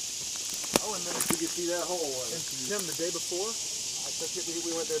 Oh, and then You can see that hole. and Tim, the day before, I took it.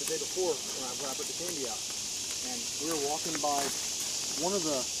 We went there the day before when I put the candy out, and we were walking by one of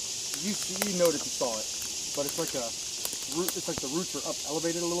the. You know that you saw it, but it's like a root. It's like the roots are up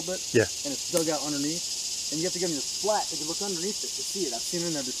elevated a little bit. Yeah. And it's dug out underneath, and you have to get in your flat and you look underneath it to see it. I've seen it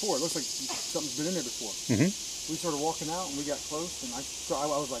in there before. It looks like something's been in there before. Mhm. We started walking out and we got close, and I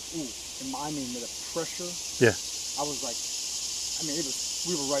was like, ooh, and I mean the pressure. Yeah. I was like, I mean,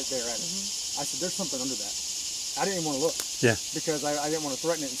 we were right there at it. I said, there's something under that. I didn't even want to look. Yeah. Because I didn't want to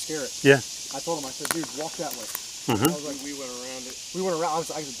threaten it and scare it. Yeah. I told him, I said, dude, walk that way. Uh huh. I was like, We went around it. we went around.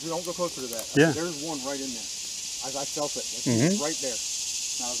 I said, dude, don't go closer to that. I Yeah. said, there's one right in there. I felt it. Like, right there.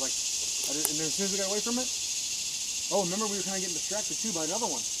 And I was like, and then as soon as we got away from it, oh, remember we were kind of getting distracted too by another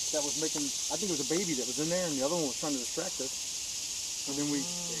one that was making, I think it was a baby that was in there, and the other one was trying to distract us. And then we, I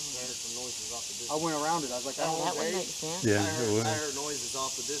heard some noises off the distance. I went around it. I was like, I don't That know. would make sense. Yeah. I It would. heard noises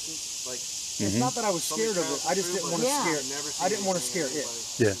off the distance. Like, It's not that I was scared of it. I just didn't want to Yeah. scare. never I didn't want to scare it.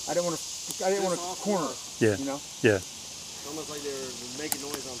 Yeah. I didn't want to. I didn't want to corner it. Yeah. You know. Yeah. It's almost like they were making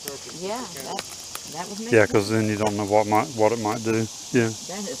noise on purpose. Yeah, Just to kind of- that would make Yeah, sense. because then you don't know what it might do. Yeah.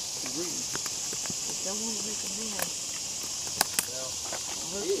 That is sweet. Just don't want to make a mess.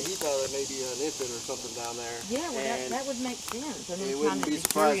 He thought it may be an infant or something down there. Yeah, well, and that would make sense. And he then wouldn't kind be of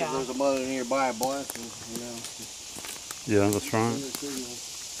surprised if there's a mother nearby blasting, you know. Yeah, that's right. Send a signal.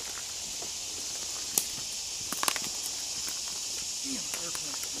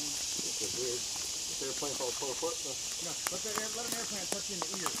 It's a weird. This airplane called pull foot. No, let an airplane touch you in the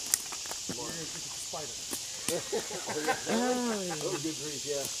ear. You're gonna get the spider. Oh, good grief,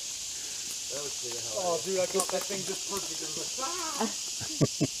 yeah. That would scare the hell out Oh, of dude, I caught that thing just perfect. It was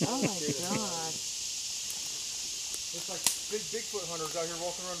like, Oh my God. it's like big Bigfoot hunters out here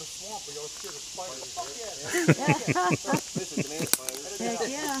walking around the swamp. We always scared of spiders. Fuck yeah, This is an ant spider. Heck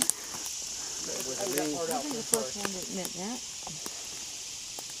yeah. With I a got wing. hard I out think there. the first one that meant that.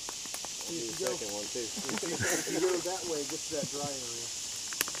 The second one, too. You go that way, get to that dry area.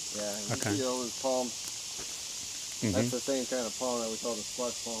 Yeah, you Okay. see all those palms. Mhm. That's the same kind of palm that we call the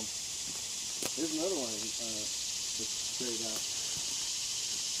splash palm. There's another one just straight out.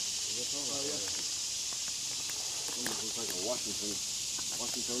 Oh, yeah. Looks like a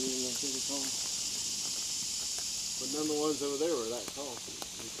Washingtonian, I think it's called. But none of the ones over there were that tall.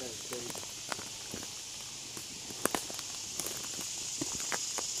 They kind of stayed.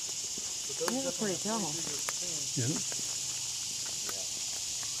 That's pretty tall. Yeah.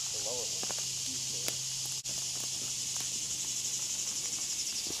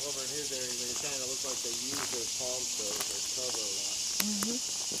 Over in his area, they kind of look like they use their palms to cover a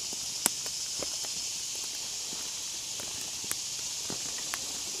lot.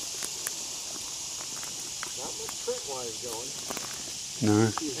 Not much print-wise going. No.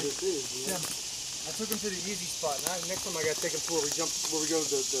 This is, you know. I took him to the easy spot. Now next time I gotta take him to where we go to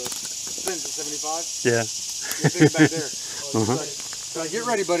the spins at 75. Yeah. Get big back there. Uh-huh. So get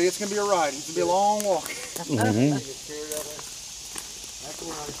ready, buddy. It's gonna be a ride. It's gonna be a long walk. Mhm. You get scared of it. That's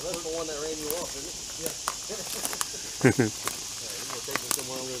the one that ran you off, isn't it? Yeah. You're gonna take me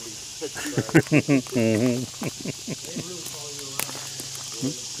somewhere I'm gonna be petrified. Mhm. They really follow you around.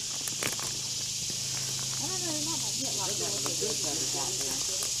 I don't know, they might not get like that with the big feathers out there.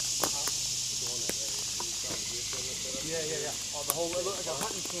 Yeah. Oh, the whole it looked like a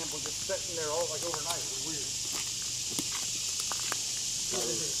hunting camp was just sitting there all like overnight. It was weird. That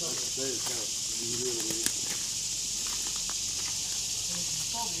is kind of really weird. And if you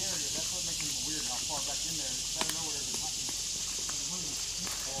saw the area, that's what makes it even weird how far back in there. I don't know where they're hunting.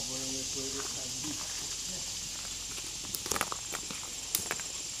 All running this way, this kind of deep.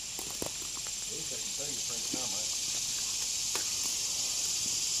 Looks like some fingerprints now, Mike.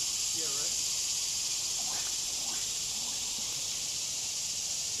 Yeah, right.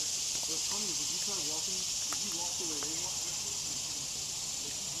 What's funny is if you try walking, if you walk the way they walk,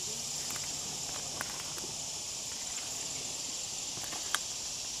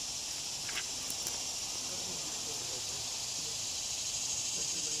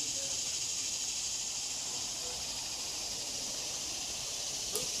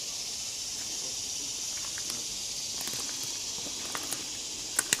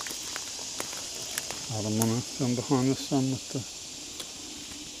 I'm gonna film behind the sun with the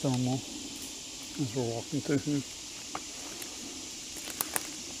thermal as we're walking through here.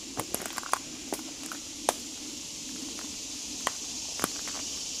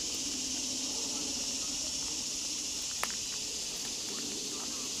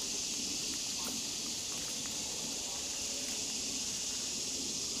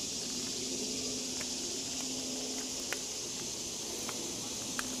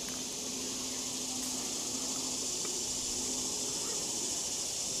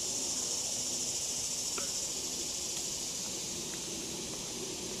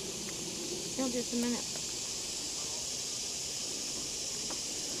 Still just a minute.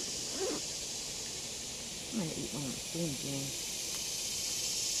 I'm gonna eat one of the spoons, man.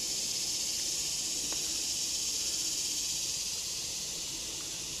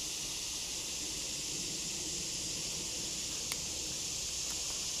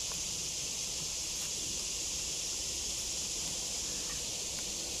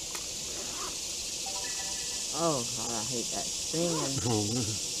 Oh, God, I hate that singing. Oh, no. It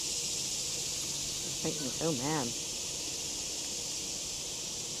makes me so mad.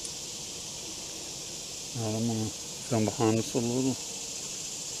 I'm going to film behind us a little.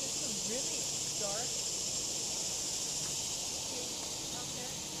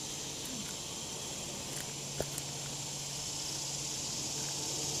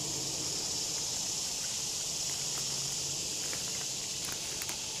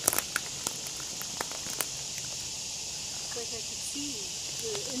 Like I could see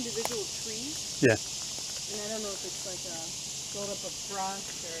the individual trees. Yeah. And I don't know if it's like a buildup of brush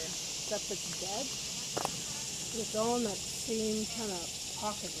or stuff that's dead. But it's all in that same kind of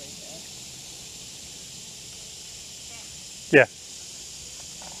pocket right there. Yeah.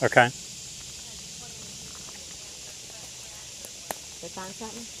 Okay. They find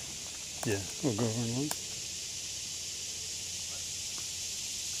something? Yeah, we'll go over and look.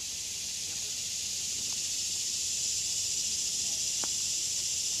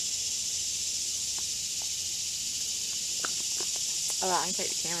 All right, I can take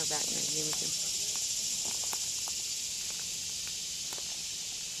the camera back and give it to you.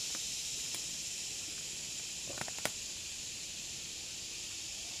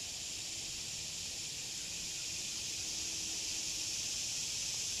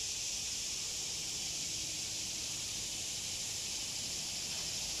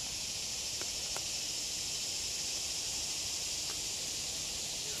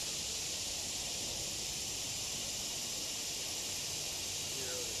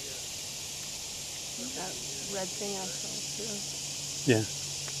 That red thing I saw too. Yeah.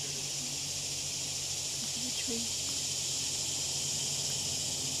 The tree.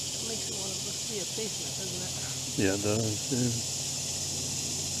 That makes it want to look to be a basement, doesn't it? Yeah, it does. Yeah.